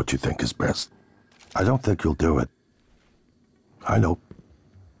if that's what you think is best. I don't think you'll do it. I know.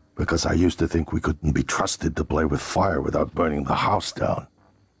 Because I used to think we couldn't be trusted to play with fire without burning the house down.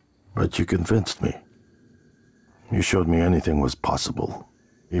 But you convinced me. You showed me anything was possible,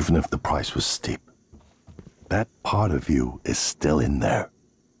 even if the price was steep. That part of you is still in there.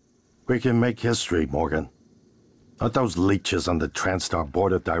 We can make history, Morgan. Not those leeches on the TranStar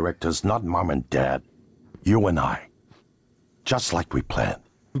board of directors, not Mom and Dad. You and I. Just like we planned.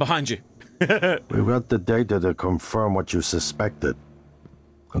 Behind you. We've got the data to confirm what you suspected.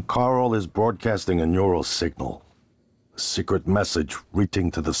 And Carl is broadcasting a neural signal. A secret message reaching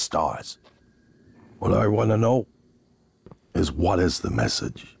to the stars. What I want to know is what is the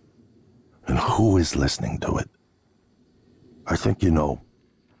message? And who is listening to it? I think you know.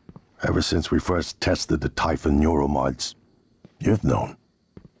 Ever since we first tested the Typhon neuromods, you've known.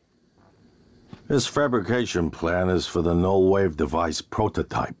 This fabrication plan is for the null-wave device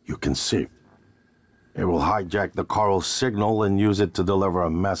prototype you conceived. It will hijack the Carl signal and use it to deliver a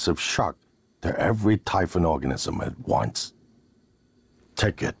massive shock to every Typhon organism at once.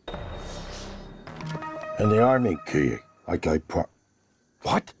 Take it. And the army key, like I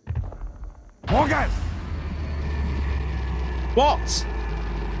What? Morgan! What?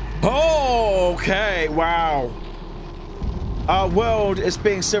 Oh, okay, wow. Our world is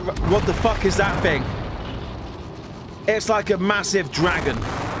being so... What the fuck is that thing? It's like a massive dragon.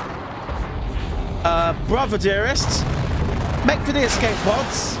 Brother dearest, make for the escape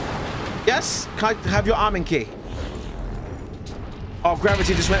pods. Yes? Can I have your arming key? Oh,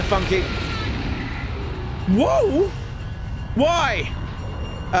 gravity just went funky. Whoa! Why?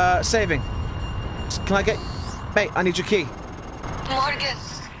 Saving. Can I get... Mate, I need your key. Morgan,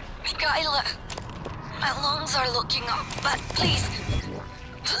 Mikaela, my lungs are looking up, but please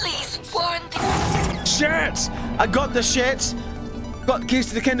warn the... Shit! I got the shit. Got the keys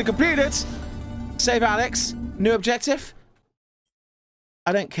to the kingdom completed. Save Alex. New objective.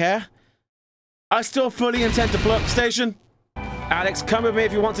 I don't care. I still fully intend to blow up the station. Alex, come with me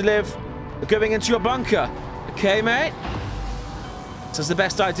if you want to live. We're going into your bunker. Okay, mate? This is the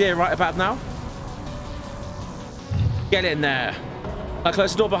best idea right about now. Get in there. I'll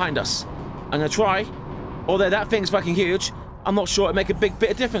close the door behind us. I'm gonna try. Although that thing's fucking huge, I'm not sure it'll make a big bit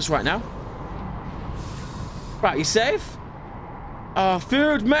of difference right now. Right, you safe? Oh,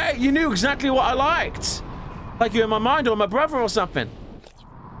 food, mate. You knew exactly what I liked. Like you in my mind or my brother or something.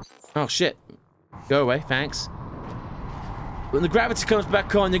 Oh, shit. Go away, thanks. When the gravity comes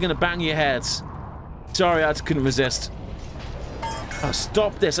back on, you're gonna bang your heads. Sorry, I just couldn't resist. Oh,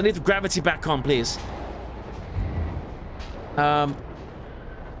 stop this. I need the gravity back on, please.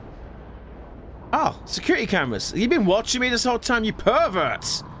 Oh, security cameras. You've been watching me this whole time, you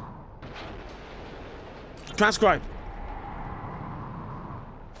perverts. Transcribe.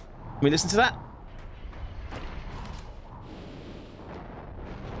 Can we listen to that?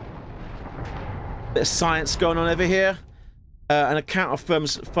 Bit of science going on over here. An account of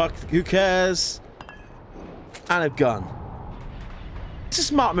firms. Fuck, who cares? And a gun. It's a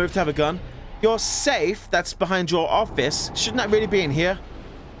smart move to have a gun. Your safe that's behind your office, shouldn't that really be in here?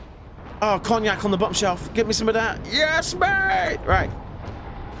 Oh, cognac on the bottom shelf. Give me some of that. Yes, mate! Right.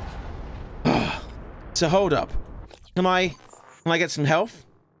 So hold up. Can I get some health?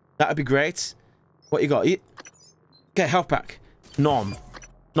 That would be great. What you got? Okay, health pack. Nom.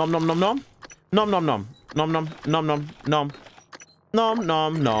 Nom nom nom nom. Nom nom nom. Nom nom nom nom nom. Nom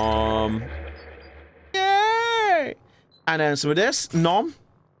nom nom. Yay! And then some of this. Nom.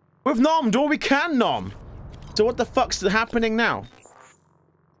 We've nommed all we can nom. So what the fuck's happening now?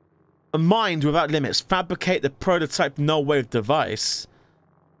 A mind without limits. Fabricate the prototype null-wave device.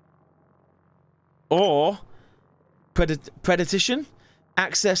 Or Predation.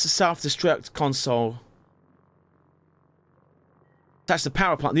 Access the self-destruct console. Attach the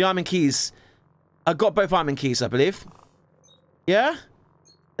power plant. The arming keys. I got both arming keys, I believe. Yeah?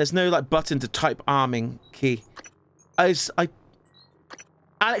 There's no like button to type arming key.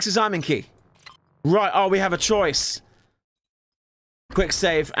 Alex's arming key. Right, oh, we have a choice. Quick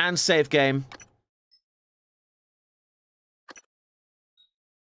save and save game.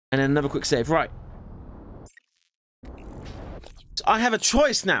 And then another quick save. Right. So I have a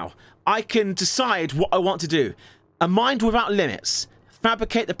choice now. I can decide what I want to do. A mind without limits.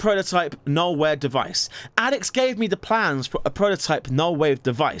 Fabricate the prototype null-wave device. Alex gave me the plans for a prototype null-wave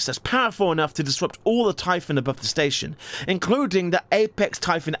device that's powerful enough to disrupt all the Typhon above the station, including the Apex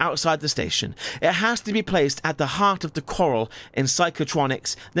Typhon outside the station. It has to be placed at the heart of the coral in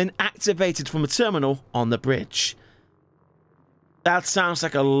psychotronics, then activated from a terminal on the bridge. That sounds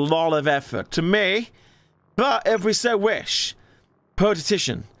like a lot of effort to me, but if we so wish.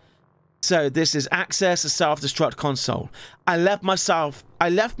 Prototypian. So this is access a self-destruct console. I left myself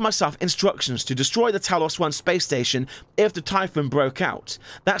instructions to destroy the Talos 1 space station if the Typhon broke out.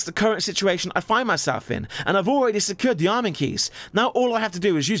 That's the current situation I find myself in, and I've already secured the arming keys. Now all I have to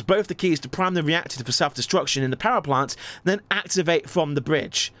do is use both the keys to prime the reactor for self-destruction in the power plant, then activate from the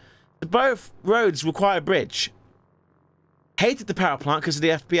bridge. Both roads require a bridge. Hated the power plant because of the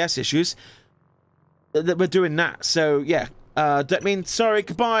FPS issues. That we're doing that, so yeah. That means sorry,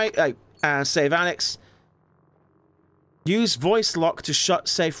 goodbye. Save Alex. Use voice lock to shut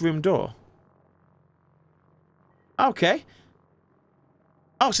safe room door. Okay.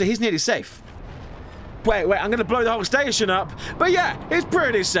 Oh, so he's nearly safe. Wait, I'm gonna blow the whole station up. But yeah, he's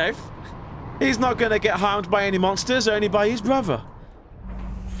pretty safe. He's not gonna get harmed by any monsters, only by his brother.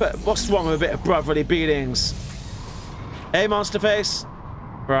 But what's wrong with a bit of brotherly beatings? Hey, monster face.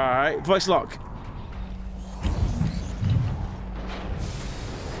 Right, voice lock.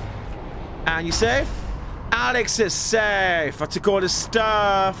 And you safe? Alex is safe. I took all his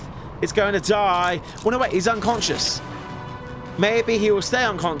stuff. He's going to die. Well, no, wait, he's unconscious. Maybe he will stay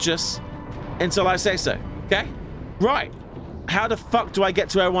unconscious until I say so. Okay? Right. How the fuck do I get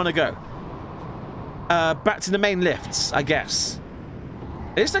to where I want to go? Back to the main lifts, I guess.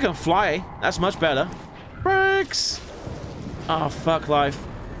 At least I can fly. That's much better. Brakes. Oh, fuck life.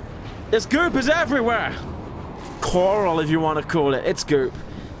 There's goopers everywhere. Coral, if you want to call it. It's goop.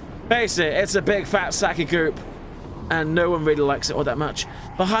 Face it, it's a big fat sack of goop. And no one really likes it all that much.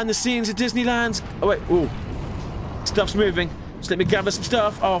 Behind the scenes at Disneyland. Oh wait, ooh. Stuff's moving. Just let me gather some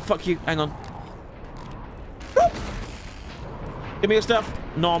stuff. Oh, fuck you. Hang on. Whoop. Give me your stuff.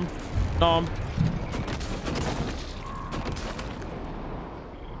 Nom. Nom.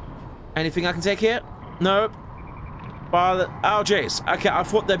 Anything I can take here? Nope. Well, oh jeez. Okay, I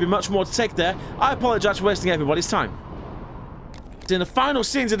thought there'd be much more to take there. I apologize for wasting everybody's time. In the final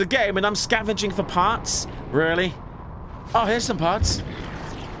scenes of the game and I'm scavenging for parts? Really? Oh, here's some parts.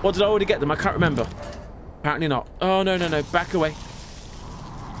 Or did I already get them? I can't remember. Apparently not. Oh, no. Back away.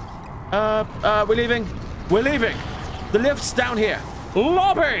 We're leaving. We're leaving. The lift's down here.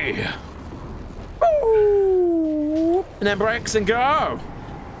 Lobby! Woo! And then brakes and go.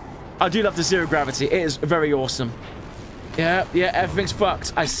 I do love the zero gravity. It is very awesome. Yeah, everything's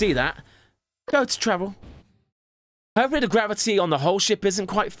fucked. I see that. Go to travel. Hopefully the gravity on the whole ship isn't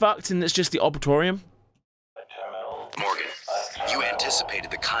quite fucked and it's just the Arbitorium. Morgan, you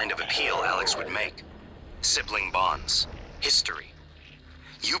anticipated the kind of appeal Alex would make. Sibling bonds. History.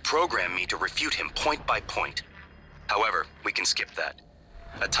 You programmed me to refute him point by point. However, we can skip that.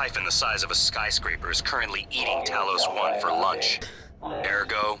 A Typhon the size of a skyscraper is currently eating Talos 1 for lunch.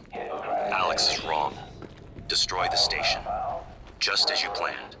 Ergo, Alex is wrong. Destroy the station. Just as you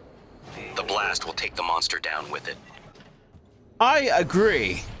planned. The blast will take the monster down with it. I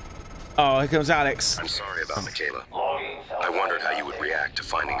agree. Oh, here comes Alex. I'm sorry about Michaela. I wondered how you would react to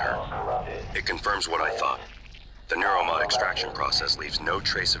finding her. It confirms what I thought. The neuromod extraction process leaves no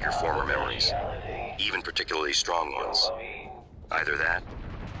trace of your former memories, even particularly strong ones. Either that,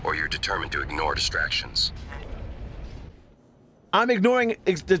 or you're determined to ignore distractions. I'm ignoring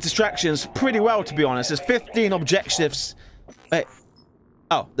the distractions pretty well, to be honest. There's 15 objectives. Wait.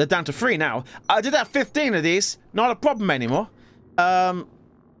 Oh, they're down to 3 now. I did have 15 of these. Not a problem anymore.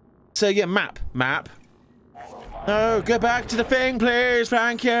 So yeah, map. Oh, go back to the thing, please.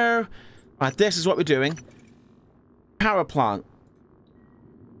 Thank you. Right, this is what we're doing. Power plant.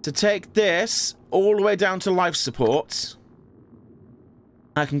 To take this all the way down to life support.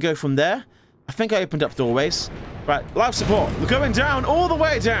 I can go from there. I think I opened up doorways. Right, life support. We're going down, all the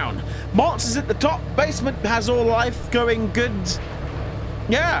way down. Monsters at the top. Basement has all life going good.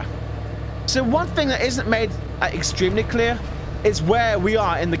 Yeah. So one thing that isn't made extremely clear is where we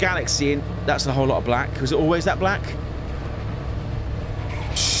are in the galaxy. And that's a whole lot of black. Was it always that black?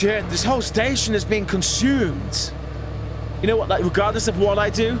 Shit, this whole station is being consumed. You know what, like, regardless of what I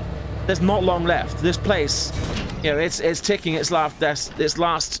do, there's not long left. This place, you know, it's ticking its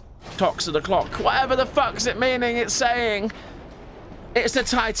last clocks of the clock. Whatever the fuck's it meaning it's saying. It's the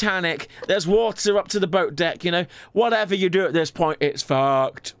Titanic. There's water up to the boat deck, you know. Whatever you do at this point, it's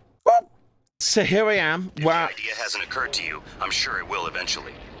fucked. So here I am. If Wow. the idea hasn't occurred to you, I'm sure it will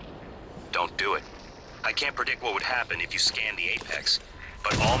eventually. Don't do it. I can't predict what would happen if you scan the apex,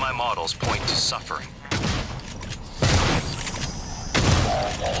 but all my models point to suffering.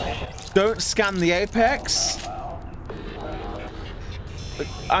 Don't scan the apex.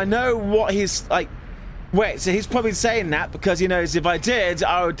 I know what he's like. Wait, so he's probably saying that because he knows if I did,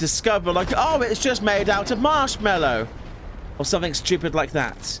 I would discover, like, oh, it's just made out of marshmallow. Or something stupid like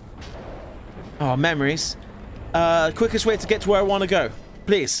that. Oh, memories. Quickest way to get to where I want to go.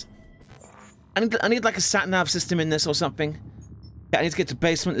 Please. I need like a sat-nav system in this or something. Okay, I need to get to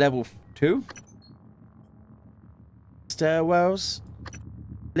basement level 2. Stairwells.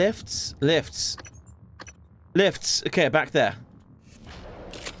 Lifts. Lifts. Lifts. Okay, back there.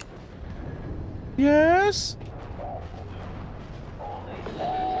 Yes?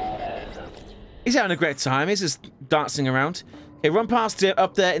 He's having a great time. He's just dancing around. Okay, run past it,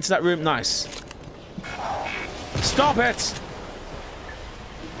 up there, into that room. Nice. Stop it!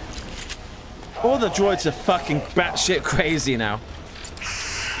 All the droids are fucking batshit crazy now.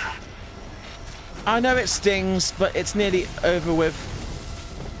 I know it stings, but it's nearly over with.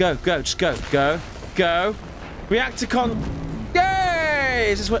 Go, go, just go, go, go. Reactor con...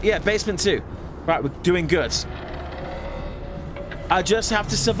 Yay! Is this what... Yeah, basement 2. Right, we're doing good. I just have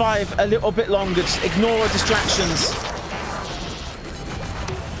to survive a little bit longer. Just ignore the distractions.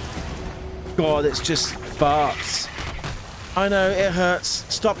 God, it's just farts. I know, it hurts.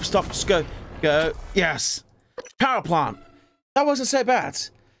 Stop, stop, just go. Go. Yes. Power plant. That wasn't so bad.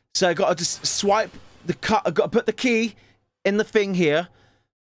 So I gotta just swipe the cut. I gotta put the key in the thing here.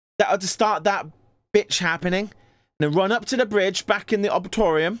 That'll just start that bitch happening. And then run up to the bridge back in the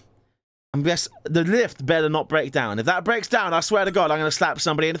auditorium. And guess the lift better not break down. If that breaks down, I swear to God, I'm gonna slap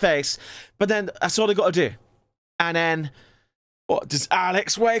somebody in the face. But then that's all I gotta do. And then what, does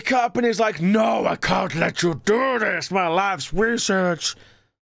Alex wake up and he's like, no, I can't let you do this. My life's research.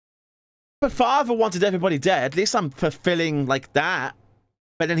 But Father wanted everybody dead. At least I'm fulfilling like that.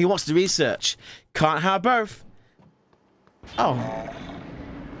 But then he wants the research. Can't have both. Oh.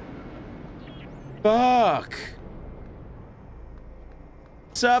 Fuck.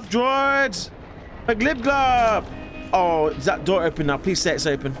 Sup, droids? A glib glob. Oh, is that door open now? Please say it's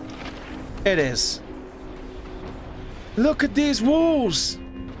open. It is. Look at these walls.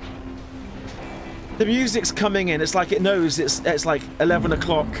 The music's coming in. It's like it knows it's like 11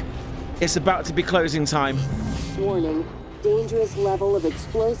 o'clock. It's about to be closing time. Warning. Dangerous level of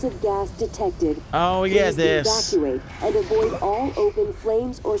explosive gas detected. Oh yeah, Please this. evacuate and avoid all open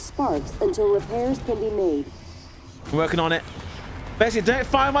flames or sparks until repairs can be made. I'm working on it. Basically, don't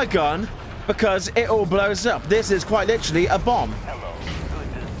fire my gun because it all blows up. This is quite literally a bomb.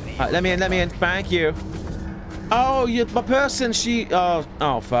 Alright, let me in, let me in. Thank you. Oh, my person, she...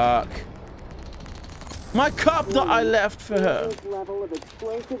 Oh, fuck. My cup that I left for her.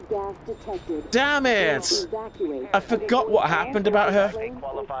 Damn it! I forgot what happened about her.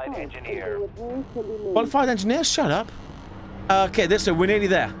 Qualified engineer. Qualified engineer? Shut up. Okay, this way, we're nearly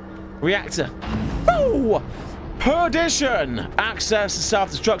there. Reactor. Woo! Perdition! Access to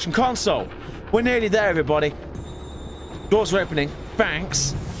self-destruction console. We're nearly there, everybody. Doors are opening.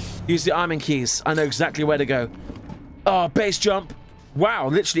 Thanks. Use the arming keys. I know exactly where to go. Oh, base jump. Wow,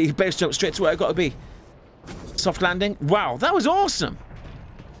 literally base jump straight to where I gotta be. Soft landing. Wow, that was awesome.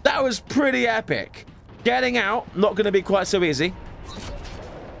 That was pretty epic. Getting out, not gonna be quite so easy.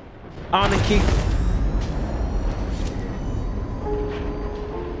 Arming key.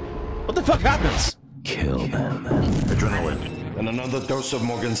 What the fuck happens? Kill them. Adrenaline. And another dose of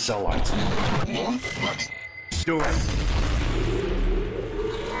Morgan's cell lines. Do it.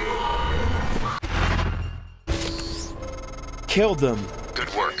 Kill them.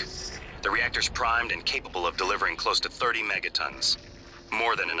 Good work. The reactor's primed and capable of delivering close to 30 megatons.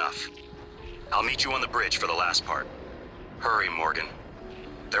 More than enough. I'll meet you on the bridge for the last part. Hurry, Morgan.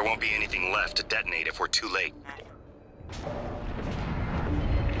 There won't be anything left to detonate if we're too late.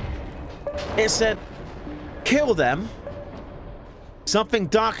 It said, kill them. Something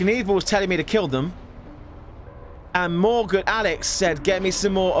dark and evil was telling me to kill them. And Alex said, get me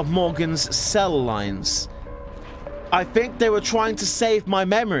some more of Morgan's cell lines. I think they were trying to save my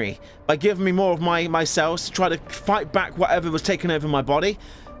memory by giving me more of my cells to try to fight back whatever was taking over my body.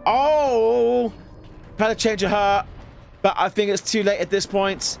 Oh! Trying to change a heart, but I think it's too late at this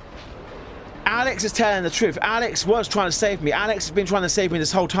point. Alex is telling the truth. Alex was trying to save me. Alex has been trying to save me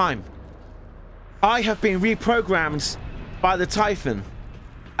this whole time. I have been reprogrammed by the Typhon.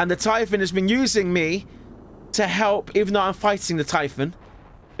 And the Typhon has been using me to help, even though I'm fighting the Typhon,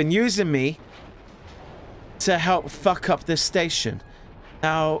 been using me to help fuck up this station.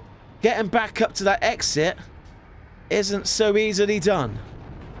 Now, getting back up to that exit isn't so easily done.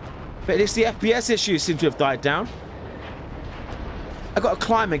 But at least the FPS issues seem to have died down. I got to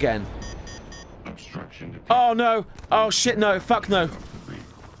climb again. Oh no! Oh shit no! Fuck no!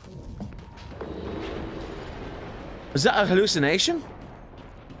 Is that a hallucination?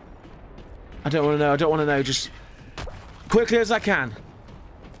 I don't want to know. I don't want to know. Just quickly as I can.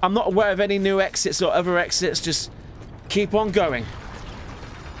 I'm not aware of any new exits or other exits. Just keep on going.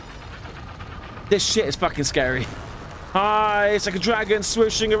 This shit is fucking scary. Hi, it's like a dragon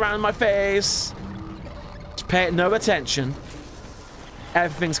swooshing around my face. Just pay it no attention.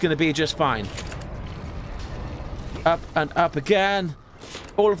 Everything's gonna be just fine. Up and up again.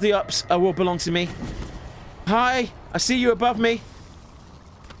 All of the ups will belong to me. Hi, I see you above me.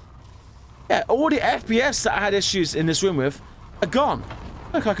 Yeah, all the FPS that I had issues in this room with are gone.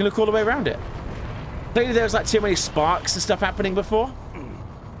 Look, I can look all the way around it. Clearly there was like too many sparks and stuff happening before.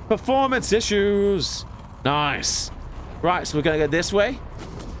 Performance issues. Nice. Right, so we're gonna go this way.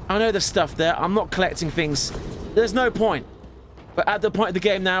 I know there's stuff there. I'm not collecting things. There's no point. But at the point of the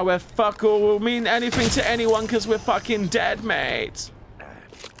game now where fuck all will mean anything to anyone because we're fucking dead, mate.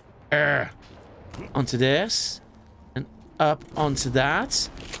 Onto this. And up onto that.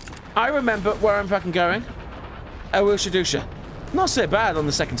 I remember where I'm fucking going. Awusha-dusha. Not so bad on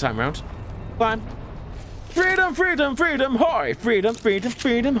the second time round. Climb. Freedom, freedom, freedom, hoy! Freedom, freedom,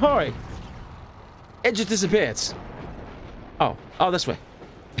 freedom, hoy! It just disappeared. Oh, this way.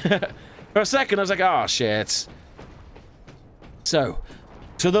 For a second, I was like, oh, shit. So,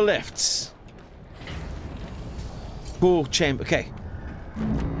 to the lifts. Cool chamber. Okay.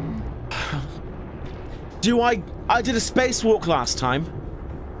 I did a spacewalk last time.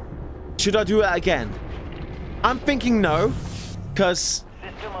 Should I do it again? I'm thinking no, because...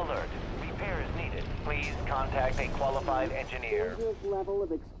 System alert. Repairs needed. Please contact a qualified engineer. Level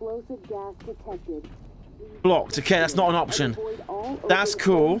of explosive gas detected. Blocked. Okay, that's not an option. That's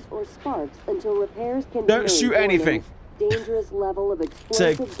cool. Or sparks until repairs can Don't shoot anything. Dangerous level of So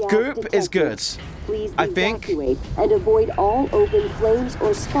explosive gas goop detected. is good. Please I think. evacuate and avoid all open flames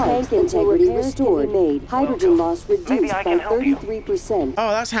or sparks. Tank integrity restored. Made. Hydrogen loss reduced by 33%.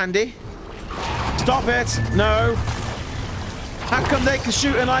 Oh, that's handy. Stop it! No. How come they can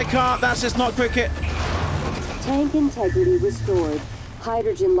shoot and I can't? That's just not cricket. Tank integrity restored.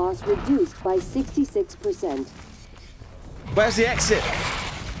 Hydrogen loss reduced by 66%. Where's the exit?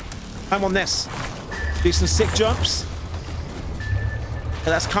 I'm on this. Do some sick jumps.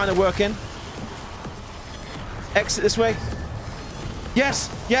 Yeah, that's kind of working. Exit this way. Yes,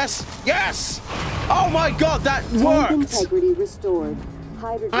 yes, yes! Oh my god, that worked! Tank integrity restored.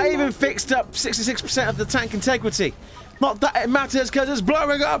 Hydrogen I even loss fixed up 66% of the tank integrity. Not that it matters because it's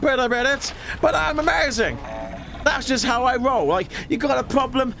blowing up in a minute, but I'm amazing. That's just how I roll. Like, you got a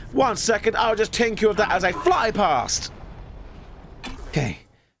problem? 1 second, I'll just tinker with that as I fly past. Okay.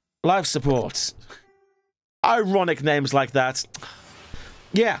 Life support. Ironic names like that.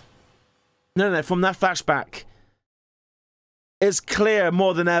 Yeah. No, from that flashback. It's clear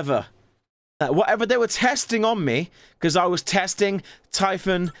more than ever that whatever they were testing on me, because I was testing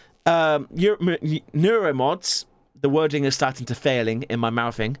Typhon neuromods. The wording is starting to failing in my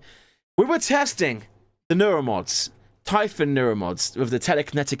mouthing. We were testing the neuromods, Typhon neuromods, with the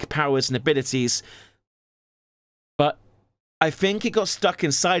telekinetic powers and abilities. But I think it got stuck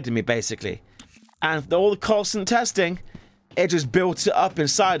inside of me, basically. And all the constant testing, it just built it up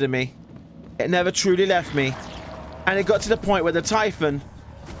inside of me. It never truly left me. And it got to the point where the Typhon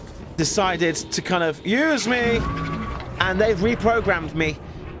decided to kind of use me. And they've reprogrammed me.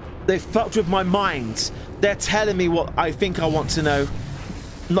 They fucked with my mind. They're telling me what I think I want to know.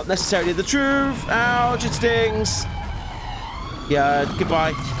 Not necessarily the truth. Ouch, it stings. Yeah,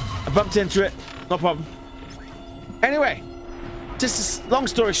 goodbye. I bumped into it. No problem. Anyway, just long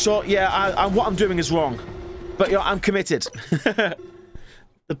story short, yeah, what I'm doing is wrong. But, you know, I'm committed.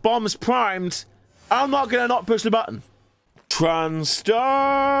 The bomb's primed. I'm not going to not push the button.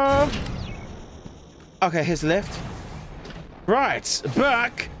 Transtar. Okay, here's the lift. Right,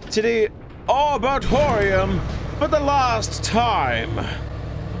 back to the Orbitorium for the last time.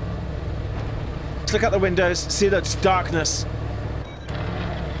 Let's look out the windows, see that darkness.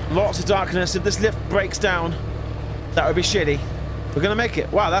 Lots of darkness. If this lift breaks down, that would be shitty. We're gonna make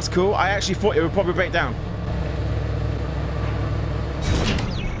it. Wow, that's cool. I actually thought it would probably break down.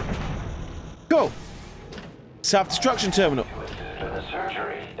 Cool. Self-destruction terminal. To the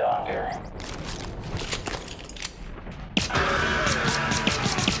surgery, Doctor.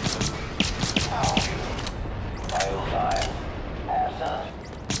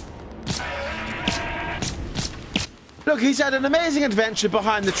 Look, he's had an amazing adventure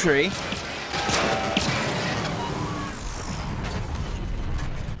behind the tree.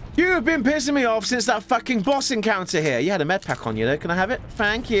 You've been pissing me off since that fucking boss encounter here. You had a med pack on you, though. Can I have it?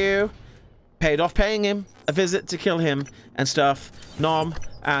 Thank you. Paid off paying him a visit to kill him and stuff. Nom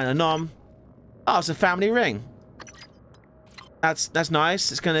and a nom. Oh, it's a family ring. That's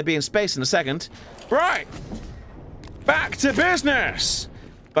nice. It's going to be in space in a second. Right. Back to business.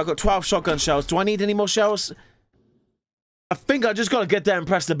 I've got 12 shotgun shells. Do I need any more shells? I think I just got to get there and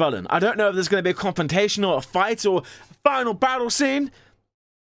press the button. I don't know if there's going to be a confrontation or a fight or a final battle scene.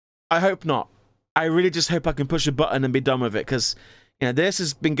 I hope not. I really just hope I can push a button and be done with it, because, you know, this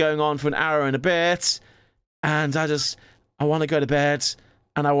has been going on for an hour and a bit, and I want to go to bed,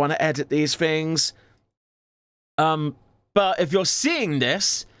 and I want to edit these things. But if you're seeing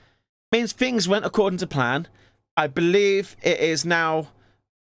this, it means things went according to plan. I believe it is now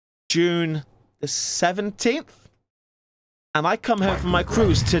June the 17th, and I come home from my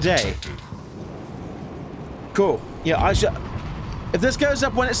cruise today. Cool. Yeah, I should... If this goes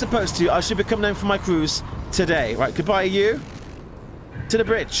up when it's supposed to, I should be coming home from my cruise today. Right, goodbye, you. To the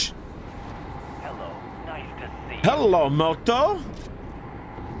bridge. Hello, nice to see you. Hello, Moto.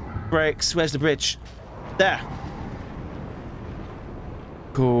 Brakes, where's the bridge? There.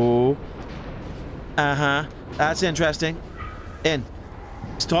 Cool. Uh-huh. That's interesting. In.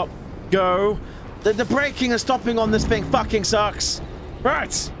 Stop. Go. The braking and stopping on this thing fucking sucks.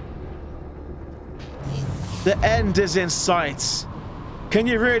 Right. The end is in sight. Can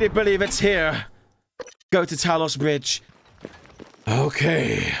you really believe it's here? Go to Talos Bridge.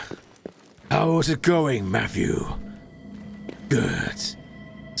 Okay. How's it going, Matthew? Good.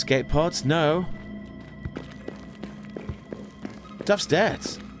 Escape pods? No. Stuff's dead.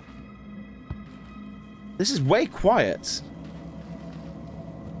 This is way quiet.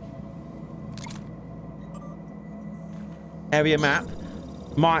 Area map.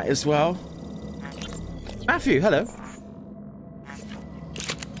 Might as well. Matthew, hello.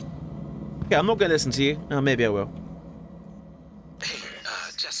 Okay, I'm not going to listen to you. Oh, maybe I will. Hey,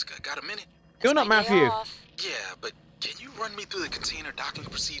 Jessica, got a minute? You're not Matthew. Yeah, but can you run me through the container docking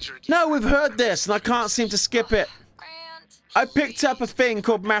procedure again? No, we've heard this, and I can't seem to skip it. I picked up a thing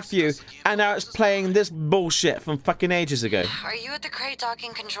called Matthew, and now it's playing this bullshit from fucking ages ago. Are you at the crate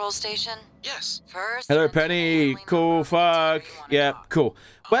docking control station? Yes. First. Hello, Penny. Cool, fuck. Yeah, cool.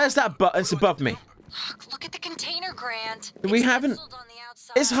 Where's that button? It's above me. Look at the container, Grant. We haven't...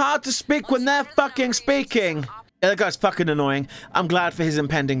 It's hard to speak when they're fucking speaking. Yeah, that guy's fucking annoying. I'm glad for his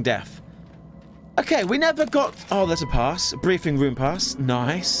impending death. Okay, we never got... Oh, there's a pass. A briefing room pass.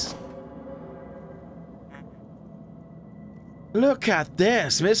 Nice. Look at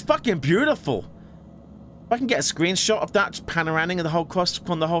this. I mean, it's fucking beautiful. If I can get a screenshot of that, just panoramic of the whole cost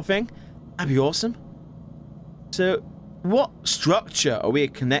on the whole thing, that'd be awesome. So, what structure are we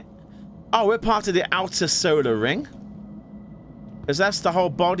connect? Oh, we're part of the outer solar ring. Because that's the whole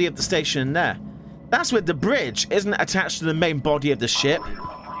body of the station there. That's where the bridge isn't attached to the main body of the ship.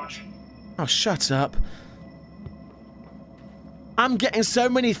 Oh, shut up. I'm getting so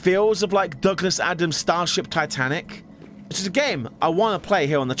many feels of like Douglas Adams' Starship Titanic. Which is a game I want to play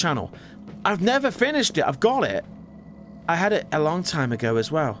here on the channel. I've never finished it. I've got it. I had it a long time ago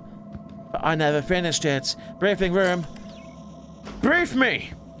as well. But I never finished it. Briefing room. Brief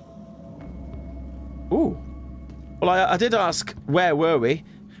me! Ooh. Well, I did ask, where were we?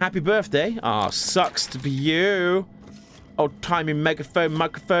 Happy birthday. Ah, oh, sucks to be you. Old-timey megaphone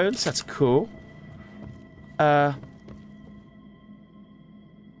microphones. That's cool. Okay.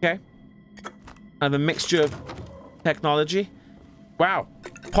 I have a mixture of technology. Wow.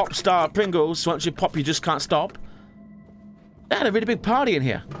 Pop star Pringles. Once you pop, you just can't stop. They had a really big party in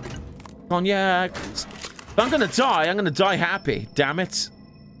here. Cognac. If I'm gonna die, I'm gonna die happy. Damn it.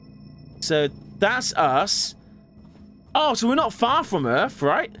 So, that's us. Oh, so we're not far from Earth,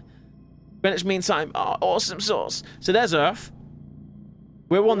 right? Greenwich Mean Time. Oh, awesome sauce. So there's Earth.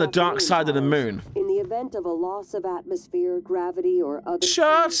 We're on the dark side of the moon. In the event of a loss of atmosphere, gravity, or other...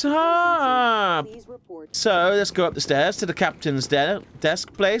 Shut up! So, let's go up the stairs to the captain's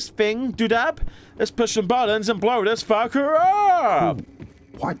desk place. Thing, doodab. Let's push some buttons and blow this fucker up!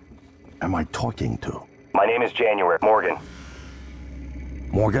 What am I talking to? My name is January. Morgan.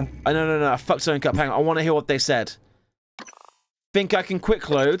 Morgan? No. I fucked something up. Hang on. I want to hear what they said. Think I can quick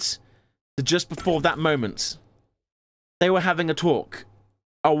load to just before that moment. They were having a talk.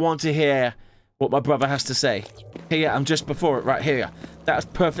 I want to hear what my brother has to say. Here, I'm just before it, right here. That was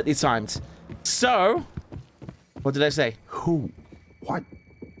perfectly timed. So, what did I say? Who? What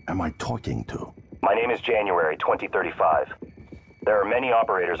am I talking to? My name is January 2035. There are many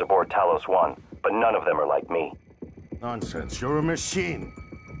operators aboard Talos 1, but none of them are like me. Nonsense. You're a machine.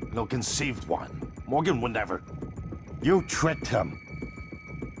 An ill-conceived one. Morgan would never. You tricked him.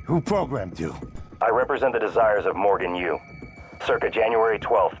 Who programmed you? I represent the desires of Morgan Yu. Circa January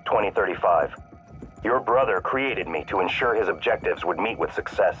 12th, 2035. Your brother created me to ensure his objectives would meet with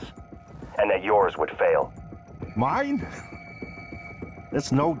success, and that yours would fail. Mine?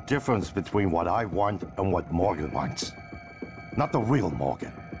 There's no difference between what I want and what Morgan wants. Not the real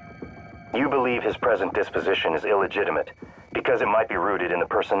Morgan. You believe his present disposition is illegitimate because it might be rooted in the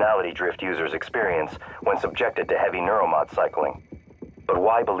personality drift users experience when subjected to heavy neuromod cycling. But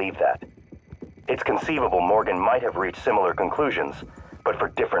why believe that? It's conceivable Morgan might have reached similar conclusions, but for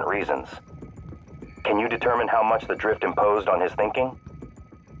different reasons. Can you determine how much the drift imposed on his thinking?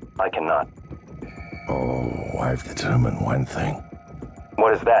 I cannot. Oh, I've determined one thing.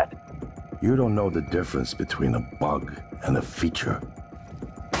 What is that? You don't know the difference between a bug and a feature.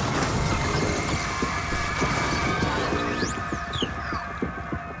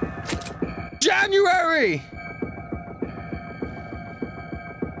 January!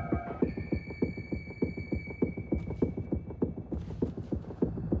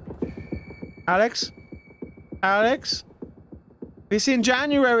 Alex? Alex? Have you seen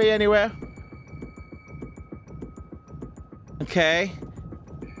January anywhere? Okay.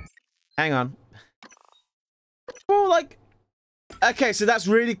 Hang on. Well, like... Okay, so that's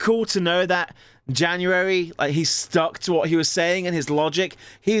really cool to know that January, like, he's stuck to what he was saying and his logic.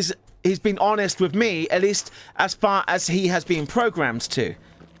 He's been honest with me, at least as far as he has been programmed to.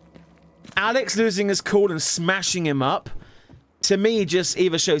 Alex losing his cool and smashing him up, to me, just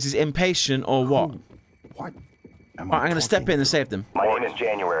either shows he's impatient or what. What? I'm going to step in and save them. My name is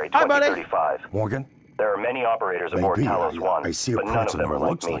January 2035. Morgan? There are many operators aboard Talos 1, I see a but none of person them who are like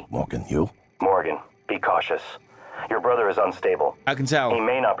looks me. like Morgan. You? Morgan, be cautious. Your brother is unstable. I can tell. He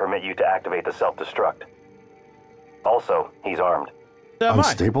may not permit you to activate the self-destruct. Also, he's armed. So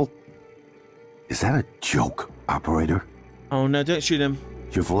unstable? Is that a joke, operator? Oh no, don't shoot him.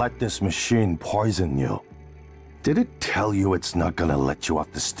 You've let this machine poison you. Did it tell you it's not gonna let you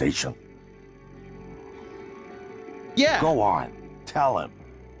off the station? Yeah. Go on. Tell him.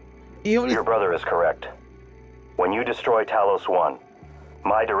 Your brother is correct. When you destroy Talos 1,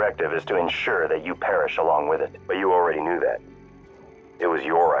 my directive is to ensure that you perish along with it. But you already knew that. It was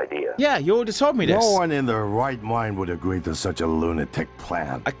your idea. Yeah, you already told me this. No one in their right mind would agree to such a lunatic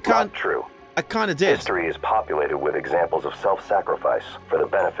plan. I can't... Not true. I kind of did. History is populated with examples of self-sacrifice for the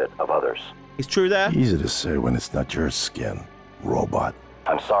benefit of others. It's true there? Easy to say when it's not your skin, robot.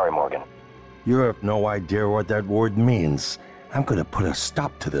 I'm sorry, Morgan. You have no idea what that word means. I'm gonna put a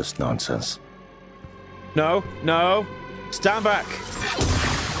stop to this nonsense. No, no. Stand back.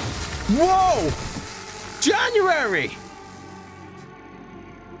 Whoa! January!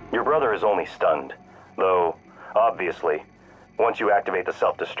 Your brother is only stunned. Though, obviously, once you activate the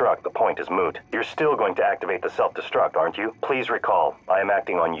self-destruct, the point is moot. You're still going to activate the self-destruct, aren't you? Please recall, I am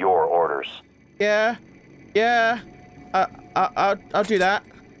acting on your orders. Yeah. Yeah. I'll do that.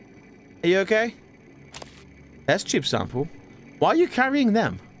 Are you okay? Test tube sample. Why are you carrying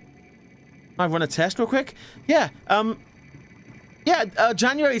them? I run a test real quick? Yeah,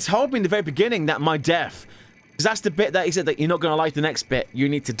 January told me in the very beginning that my death, because that's the bit that he said that you're not going to like the next bit. You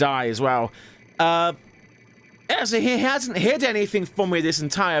need to die as well. Yeah, so he hasn't hid anything from me this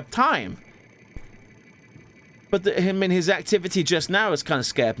entire time. But him and his activity just now has kind of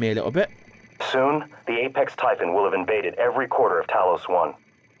scared me a little bit. Soon, the Apex Typhon will have invaded every quarter of Talos 1.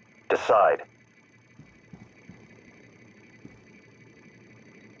 Decide.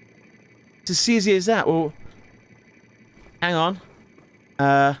 It's as easy as that. Well, hang on.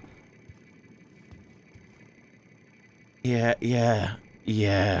 Yeah. Yeah,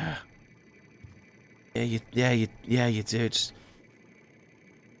 you do. Just...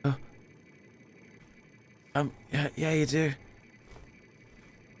 Oh. Yeah, you do.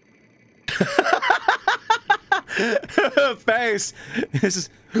 Face. This is...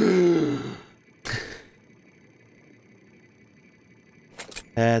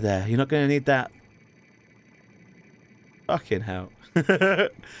 There. You're not going to need that. Fucking hell.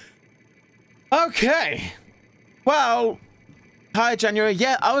 Okay. Well, hi, January.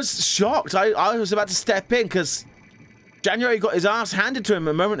 Yeah, I was shocked. I was about to step in because January got his ass handed to him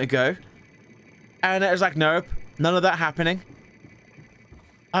a moment ago. And it was like, nope, none of that happening.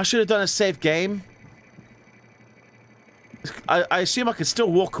 I should have done a safe game. I assume I could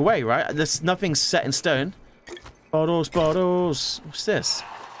still walk away, right? There's nothing set in stone. Bottles. What's this?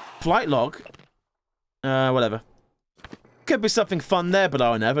 Flight log? Whatever. Could be something fun there, but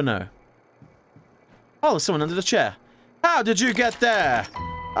I'll never know. Oh, there's someone under the chair. How did you get there?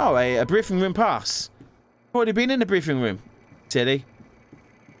 Oh, a briefing room pass. Already been in the briefing room, Tilly.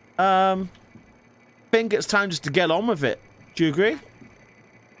 Think it's time just to get on with it. Do you agree?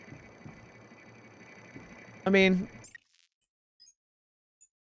 I mean...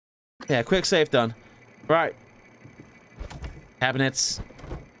 Yeah, quick save done. Right. Cabinets.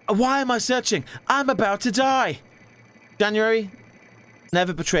 Why am I searching? I'm about to die! January,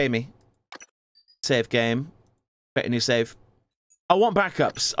 never betray me. Save game. Create a new save. I want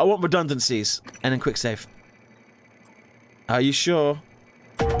backups. I want redundancies. And then quick save. Are you sure?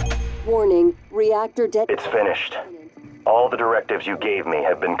 Warning, reactor It's finished. All the directives you gave me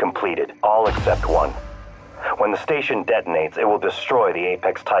have been completed, all except one. When the station detonates, it will destroy the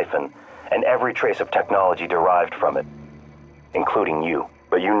Apex Typhon and every trace of technology derived from it, including you.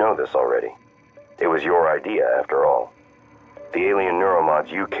 But you know this already. It was your idea, after all. The alien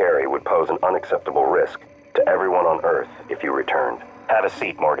neuromods you carry would pose an unacceptable risk to everyone on Earth if you returned. Have a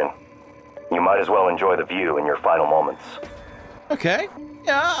seat, Morgan. You might as well enjoy the view in your final moments. Okay.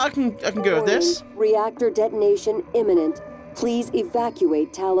 Yeah, I can go with this. Reactor detonation imminent. Please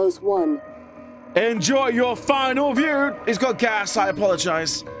evacuate Talos 1. Enjoy your final view. He's got gas. I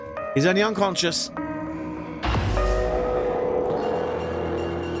apologize. He's only unconscious.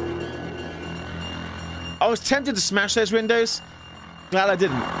 I was tempted to smash those windows. Glad I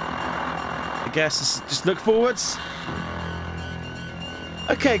didn't. I guess just look forwards.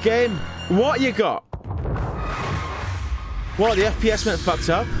 Okay, game. What you got? What, the FPS went fucked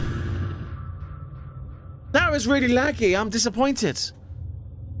up? That was really laggy. I'm disappointed.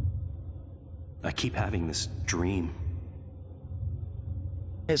 I keep having this dream.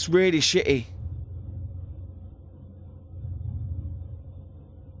 It's really shitty.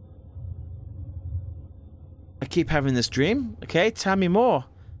 I keep having this dream. Okay, tell me more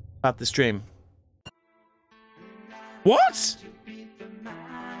about this dream. What?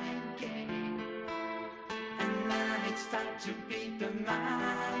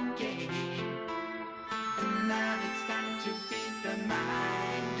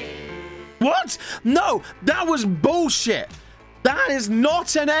 What? No, that was bullshit. That is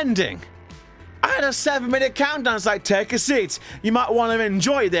not an ending. I had a 7-minute countdown. It's like, take a seat. You might want to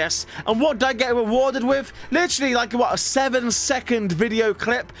enjoy this. And what did I get rewarded with? Literally, like, what, a 7-second video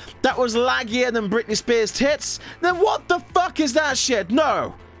clip that was laggier than Britney Spears' tits? Then what the fuck is that shit?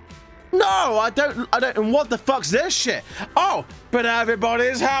 No. No, I don't, and what the fuck's this shit? Oh, but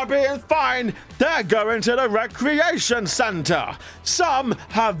everybody's happy and fine. They're going to the recreation center. Some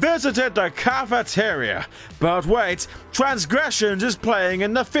have visited the cafeteria. But wait, Transgressions is playing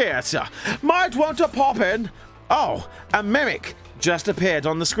in the theater. Might want to pop in. Oh, a mimic just appeared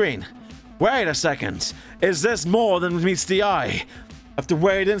on the screen. Wait a second. Is this more than meets the eye? Have to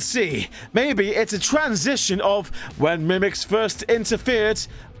wait and see. Maybe it's a transition of when mimics first interfered.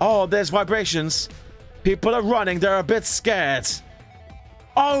 Oh, there's vibrations. People are running. They're a bit scared.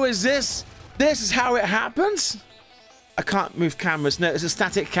 Oh, is this? This is how it happens? I can't move cameras. No, it's a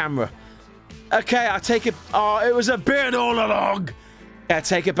static camera. Okay, I take it. Oh, it was a bit all along. Yeah,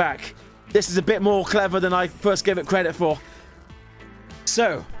 take it back. This is a bit more clever than I first gave it credit for.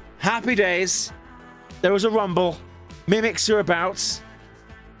 So, happy days. There was a rumble. Mimics are about.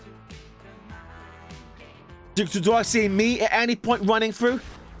 Do I see me at any point running through?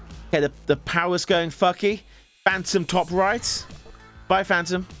 Okay, the power's going fucky. Phantom top right. Bye,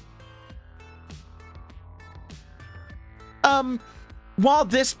 Phantom. While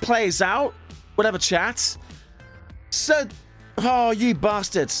this plays out, whatever chat. So, oh, you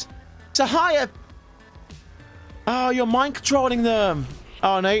bastards. So higher. Oh, you're mind controlling them.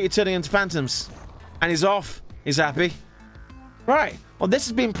 Oh no, you're turning into phantoms. And he's off. He's happy. Right. Well, this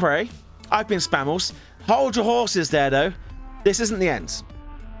has been Prey. I've been Spammals. Hold your horses there, though. This isn't the end.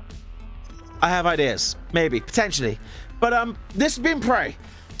 I have ideas. Maybe. Potentially. But, this has been Prey.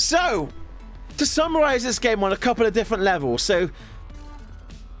 So, to summarize this game on a couple of different levels. So,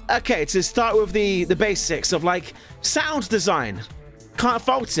 okay, to start with the basics of, like, sound design. Can't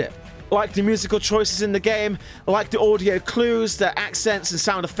fault it. Like the musical choices in the game. Like the audio clues, the accents and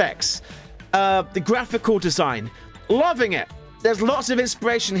sound effects. The graphical design. Loving it. There's lots of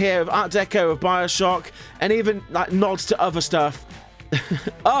inspiration here of Art Deco, of Bioshock, and even like nods to other stuff.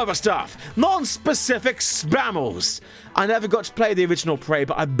 Other stuff. Non-specific Spammals. I never got to play the original Prey,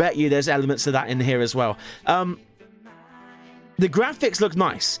 but I bet you there's elements of that in here as well. The graphics look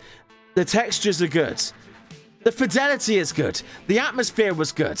nice. The textures are good. The fidelity is good. The atmosphere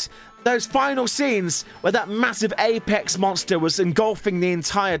was good. Those final scenes where that massive apex monster was engulfing the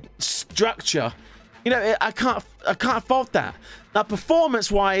entire structure. You know, I can't fault that. Now,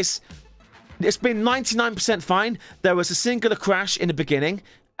 performance-wise, it's been 99% fine. There was a singular crash in the beginning,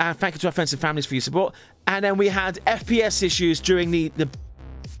 And thank you to our friends and families for your support. And then we had FPS issues during the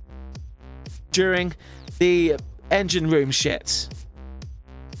engine room shit.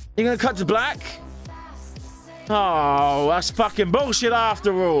 You're gonna cut to black? Oh, that's fucking bullshit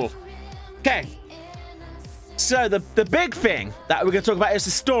after all. Okay. So the big thing that we're gonna talk about is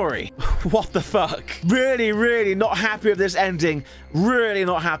the story. What the fuck? Really, really not happy with this ending. Really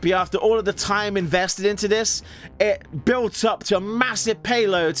not happy. After all of the time invested into this, it built up to a massive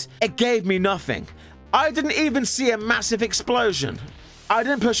payload. It gave me nothing. I didn't even see a massive explosion. I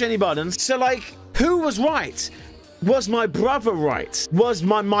didn't push any buttons. So like, who was right? Was my brother right? Was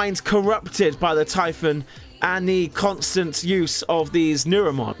my mind corrupted by the Typhon and the constant use of these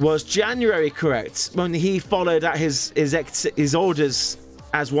neuromod? Was January correct when he followed out his orders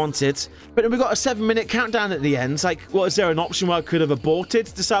as wanted? But then we got a 7-minute countdown at the end. Like, what, is there an option where I could have aborted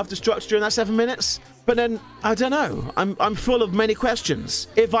the self-destruct during that 7 minutes? But then, I don't know. I'm full of many questions.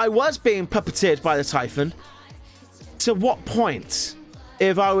 If I was being puppeteered by the Typhon, to what point?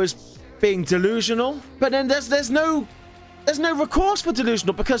 If I was being delusional? But then there's no recourse for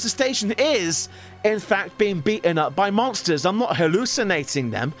delusional because the station is, in fact, being beaten up by monsters. I'm not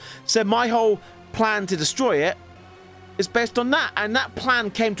hallucinating them. So my whole plan to destroy it is based on that. And that plan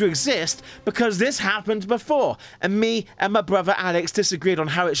came to exist because this happened before. And me and my brother Alex disagreed on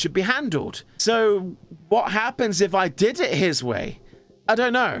how it should be handled. So what happens if I did it his way? I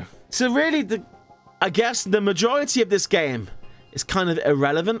don't know. So really, I guess the majority of this game is kind of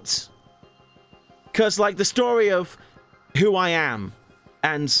irrelevant. Because, like, the story of who I am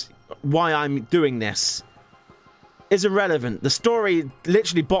and why I'm doing this is irrelevant. The story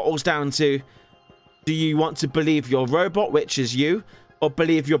literally bottles down to, do you want to believe your robot, which is you, or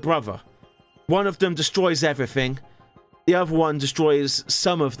believe your brother? One of them destroys everything. The other one destroys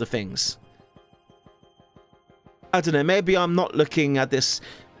some of the things. I don't know. Maybe I'm not looking at this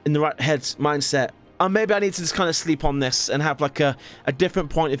in the right head mindset. Or maybe I need to just kind of sleep on this and have, like, a different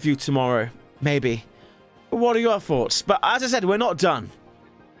point of view tomorrow. Maybe. What are your thoughts? But as I said, we're not done.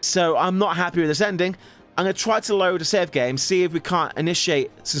 So I'm not happy with this ending. I'm going to try to load a save game, see if we can't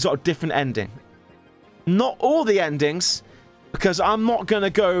initiate some sort of different ending. Not all the endings, because I'm not going to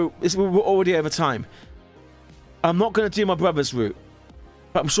go... We're already over time. I'm not going to do my brother's route.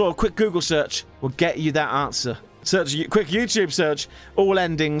 But I'm sure a quick Google search will get you that answer. Quick YouTube search, all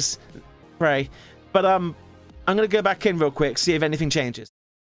endings, pray. But I'm going to go back in real quick, see if anything changes.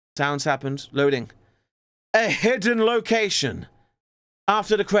 Sounds happened. Loading. A hidden location.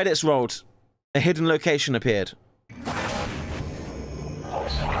 After the credits rolled, a hidden location appeared.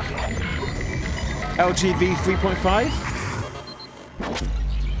 LGV 3.5?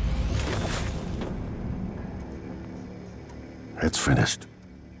 It's finished.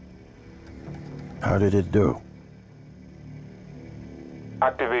 How did it do?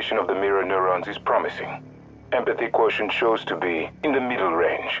 Activation of the mirror neurons is promising. Empathy quotient shows to be in the middle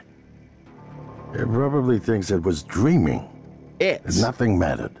range. It probably thinks it was dreaming. Nothing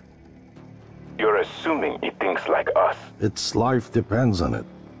mattered. You're assuming it thinks like us. Its life depends on it.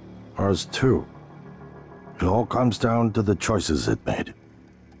 Ours too. It all comes down to the choices it made.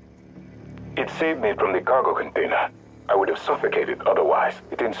 It saved me from the cargo container. I would have suffocated otherwise.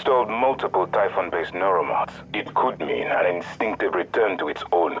 It installed multiple Typhon-based neuromods. It could mean an instinctive return to its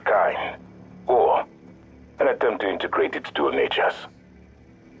own kind. Or an attempt to integrate its dual natures.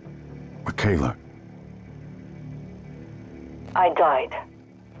 Michaela. I died.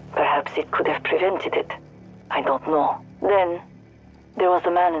 Perhaps it could have prevented it. I don't know. Then, there was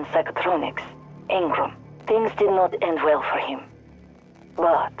a man in psychotronics, Ingram. Things did not end well for him.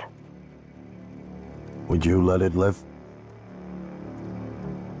 But... Would you let it live?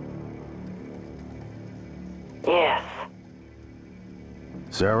 Yes.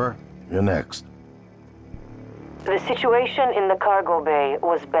 Sarah, you're next. The situation in the cargo bay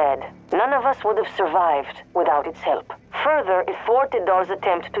was bad. None of us would have survived without its help. Further, it thwarted Dar's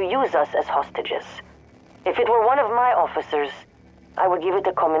attempt to use us as hostages. If it were one of my officers, I would give it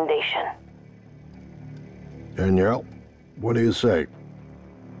a commendation. Danielle, what do you say?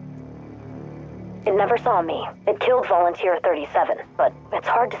 It never saw me. It killed Volunteer 37, but it's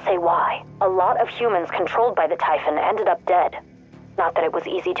hard to say why. A lot of humans controlled by the Typhon ended up dead. Not that it was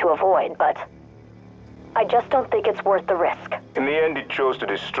easy to avoid, but... I just don't think it's worth the risk. In the end, it chose to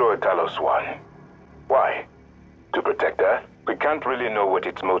destroy Talos 1. Why? To protect Earth? We can't really know what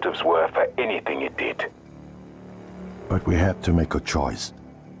its motives were for anything it did. But we had to make a choice.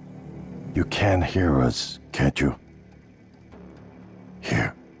 You can hear us, can't you?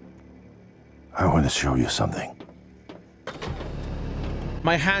 Here. I want to show you something.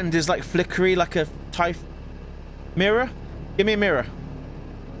 My hand is like flickery, like a mirror. Give me a mirror.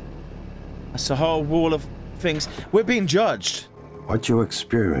 That's a whole wall of things. We're being judged. What you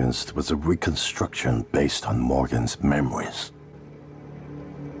experienced was a reconstruction based on Morgan's memories.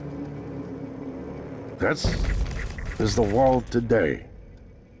 This is the world today.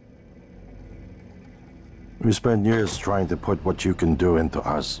 We spent years trying to put what you can do into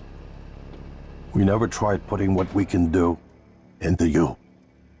us. We never tried putting what we can do into you.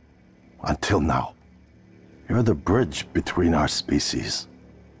 Until now. You're the bridge between our species.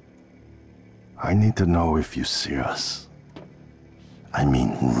 I need to know if you see us. I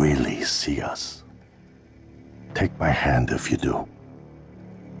mean, really see us. Take my hand if you do.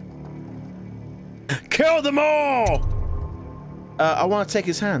 Kill them all! I want to take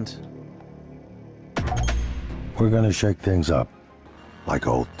his hand. We're gonna shake things up, like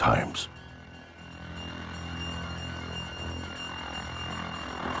old times.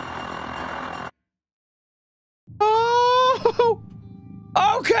 Oh!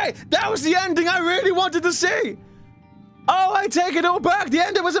 Okay, that was the ending I really wanted to see! Oh, I take it all back. The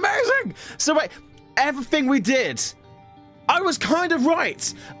ending was amazing. So wait, everything we did, I was kind of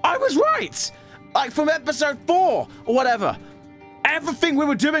right. I was right. Like from episode 4 or whatever. Everything we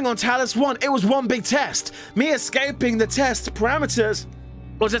were doing on Talos 1, it was one big test. Me escaping the test parameters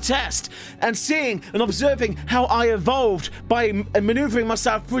was a test, and seeing and observing how I evolved by maneuvering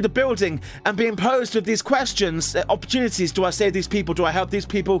myself through the building and being posed with these questions, opportunities. Do I save these people? Do I help these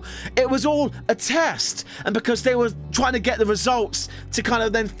people? It was all a test, and because they were trying to get the results to kind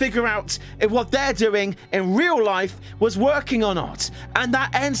of then figure out if what they're doing in real life was working or not. And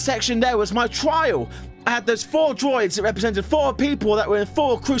that end section there was my trial. I had those 4 droids that represented 4 people that were in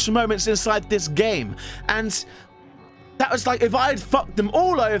 4 crucial moments inside this game, and that was like, if I had fucked them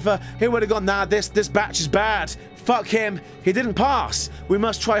all over, he would have gone, nah, this batch is bad. Fuck him. He didn't pass. We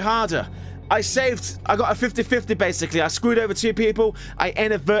must try harder. I got a 50-50 basically. I screwed over 2 people. I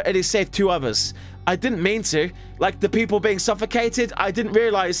inadvertently saved 2 others. I didn't mean to. Like the people being suffocated, I didn't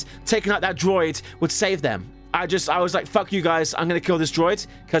realize taking out that droid would save them. I was like, fuck you guys. I'm going to kill this droid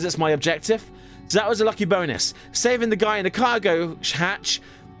because it's my objective. So that was a lucky bonus. Saving the guy in the cargo hatch.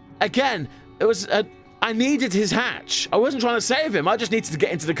 Again, it was I needed his hatch. I wasn't trying to save him. I just needed to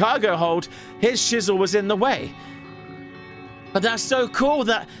get into the cargo hold. His shizzle was in the way. But that's so cool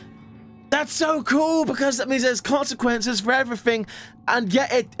that's so cool because that means there's consequences for everything. And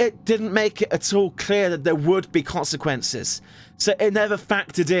yet it didn't make it at all clear that there would be consequences. So it never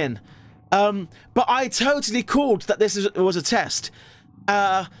factored in. But I totally called that this was a test.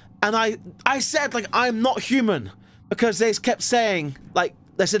 And I said, like, I'm not human. Because they kept saying, like,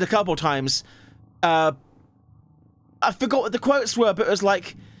 they said a couple times, I forgot what the quotes were, but it was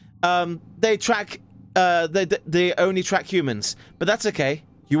like, they only track humans. But that's okay.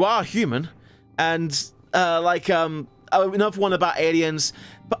 You are human. And, another one about aliens.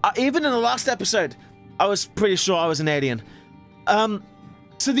 But even in the last episode, I was pretty sure I was an alien.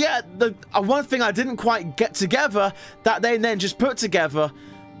 So yeah, the one thing I didn't quite get together, that they then just put together,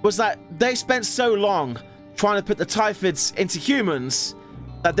 was that they spent so long trying to put the Typhids into humans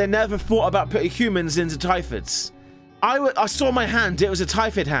that they never thought about putting humans into Typhids. I saw my hand, it was a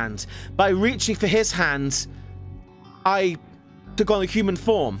Typhid hand. By reaching for his hand, I took on a human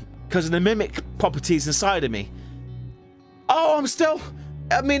form because of the mimic properties inside of me. Oh,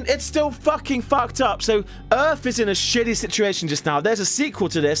 it's still fucking fucked up. So Earth is in a shitty situation just now. There's a sequel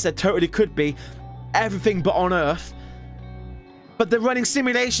to this, there totally could be. Everything but on Earth. But they're running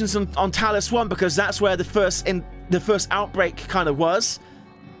simulations on Talos 1 because that's where the first outbreak kind of was.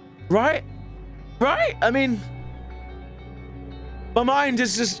 Right? Right? I mean, my mind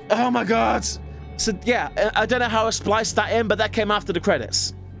is just, oh my god. So yeah, I don't know how I spliced that in, but that came after the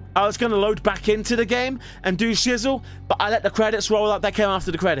credits. I was going to load back into the game and do shizzle, but I let the credits roll out. That came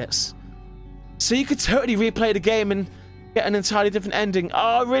after the credits. So you could totally replay the game and get an entirely different ending. Oh,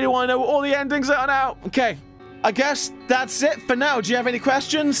 I really want to know what all the endings are now. Okay. I guess that's it for now. Do you have any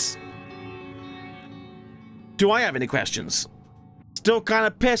questions? Do I have any questions? Still kind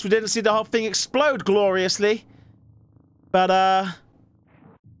of pissed we didn't see the whole thing explode gloriously. But,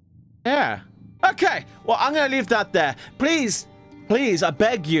 yeah. Okay, well, I'm going to leave that there. Please, I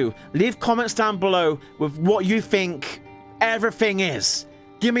beg you, leave comments down below with what you think everything is.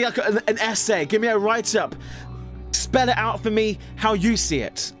 Give me like an essay, give me a write-up. Spell it out for me how you see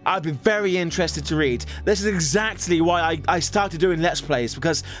it. I'd be very interested to read. This is exactly why I started doing Let's Plays,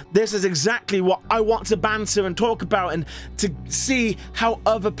 because this is exactly what I want to banter and talk about and to see how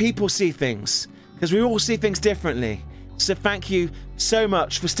other people see things. Because we all see things differently. So thank you so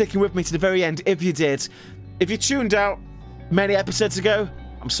much for sticking with me to the very end, if you did. If you tuned out many episodes ago,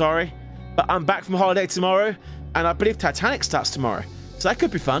 I'm sorry. But I'm back from holiday tomorrow, and I believe Titanic starts tomorrow. So that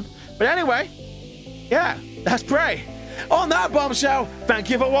could be fun. But anyway, yeah, that's Prey. On that bombshell,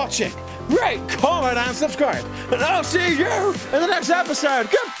 thank you for watching. Rate, comment, and subscribe. And I'll see you in the next episode.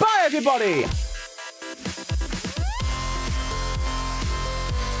 Goodbye, everybody.